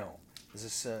 You know, there's a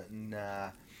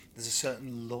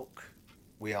certain look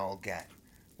we all get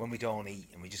when we don't eat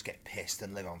and we just get pissed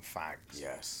and live on fags.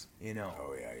 Yes. You know.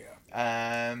 Oh,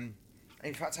 yeah.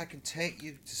 In fact, I can take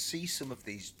you to see some of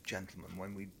these gentlemen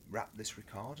when we wrap this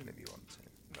recording if you want to.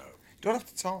 No. Don't have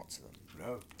to talk to them.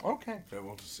 No. Okay. Don't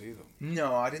want to see them.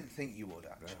 No, I didn't think you would,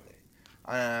 actually.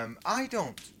 No. I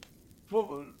don't.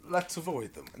 Well, let's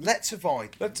avoid them. Let's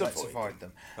avoid them. That's And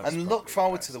look probably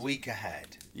forward best. to the week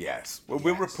ahead. Yes. Well,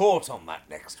 we'll report on that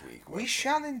next week. We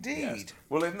shall indeed. Yes.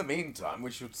 Well, in the meantime,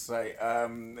 we should say,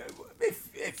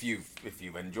 if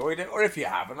you've enjoyed it, or if you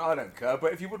haven't, I don't care,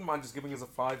 but if you wouldn't mind just giving us a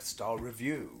 5-star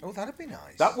review. Oh, that'd be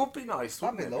nice. That would be nice,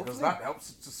 That'd wouldn't be it? lovely. Because that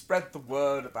helps to spread the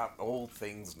word about all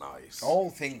things nice. All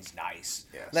things nice.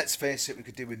 Yes. Let's face it, we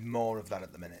could do with more of that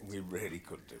at the minute. We really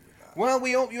could do with that. Well,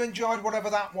 we hope you enjoyed whatever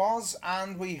that was,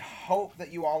 and we hope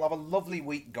that you all have a lovely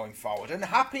week going forward. And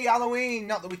happy Halloween!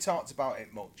 Not that we talked about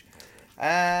it much.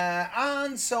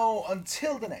 And so,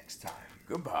 until the next time.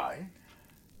 Goodbye.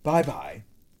 Bye-bye.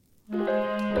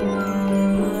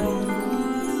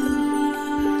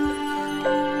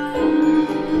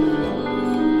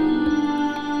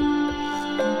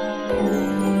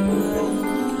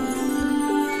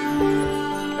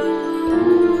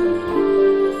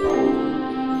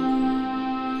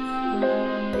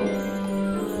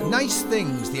 Nice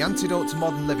Things, the Antidote to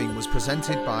Modern Living was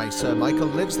presented by Sir Michael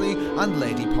Livesley and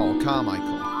Lady Paul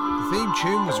Carmichael. The theme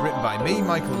tune was written by me,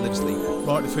 Michael Livesley.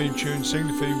 Write the theme tune, sing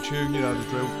the theme tune, you know the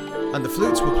drill. And the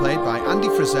flutes were played by Andy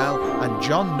Frizzell and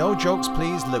John No Jokes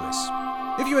Please Lewis.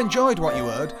 If you enjoyed what you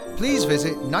heard, please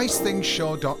visit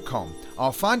nicethingsshow.com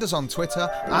or find us on Twitter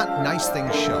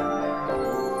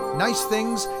 @NiceThingsShow. Nice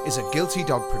Things is a Guilty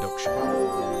Dog production.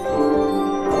 Bye.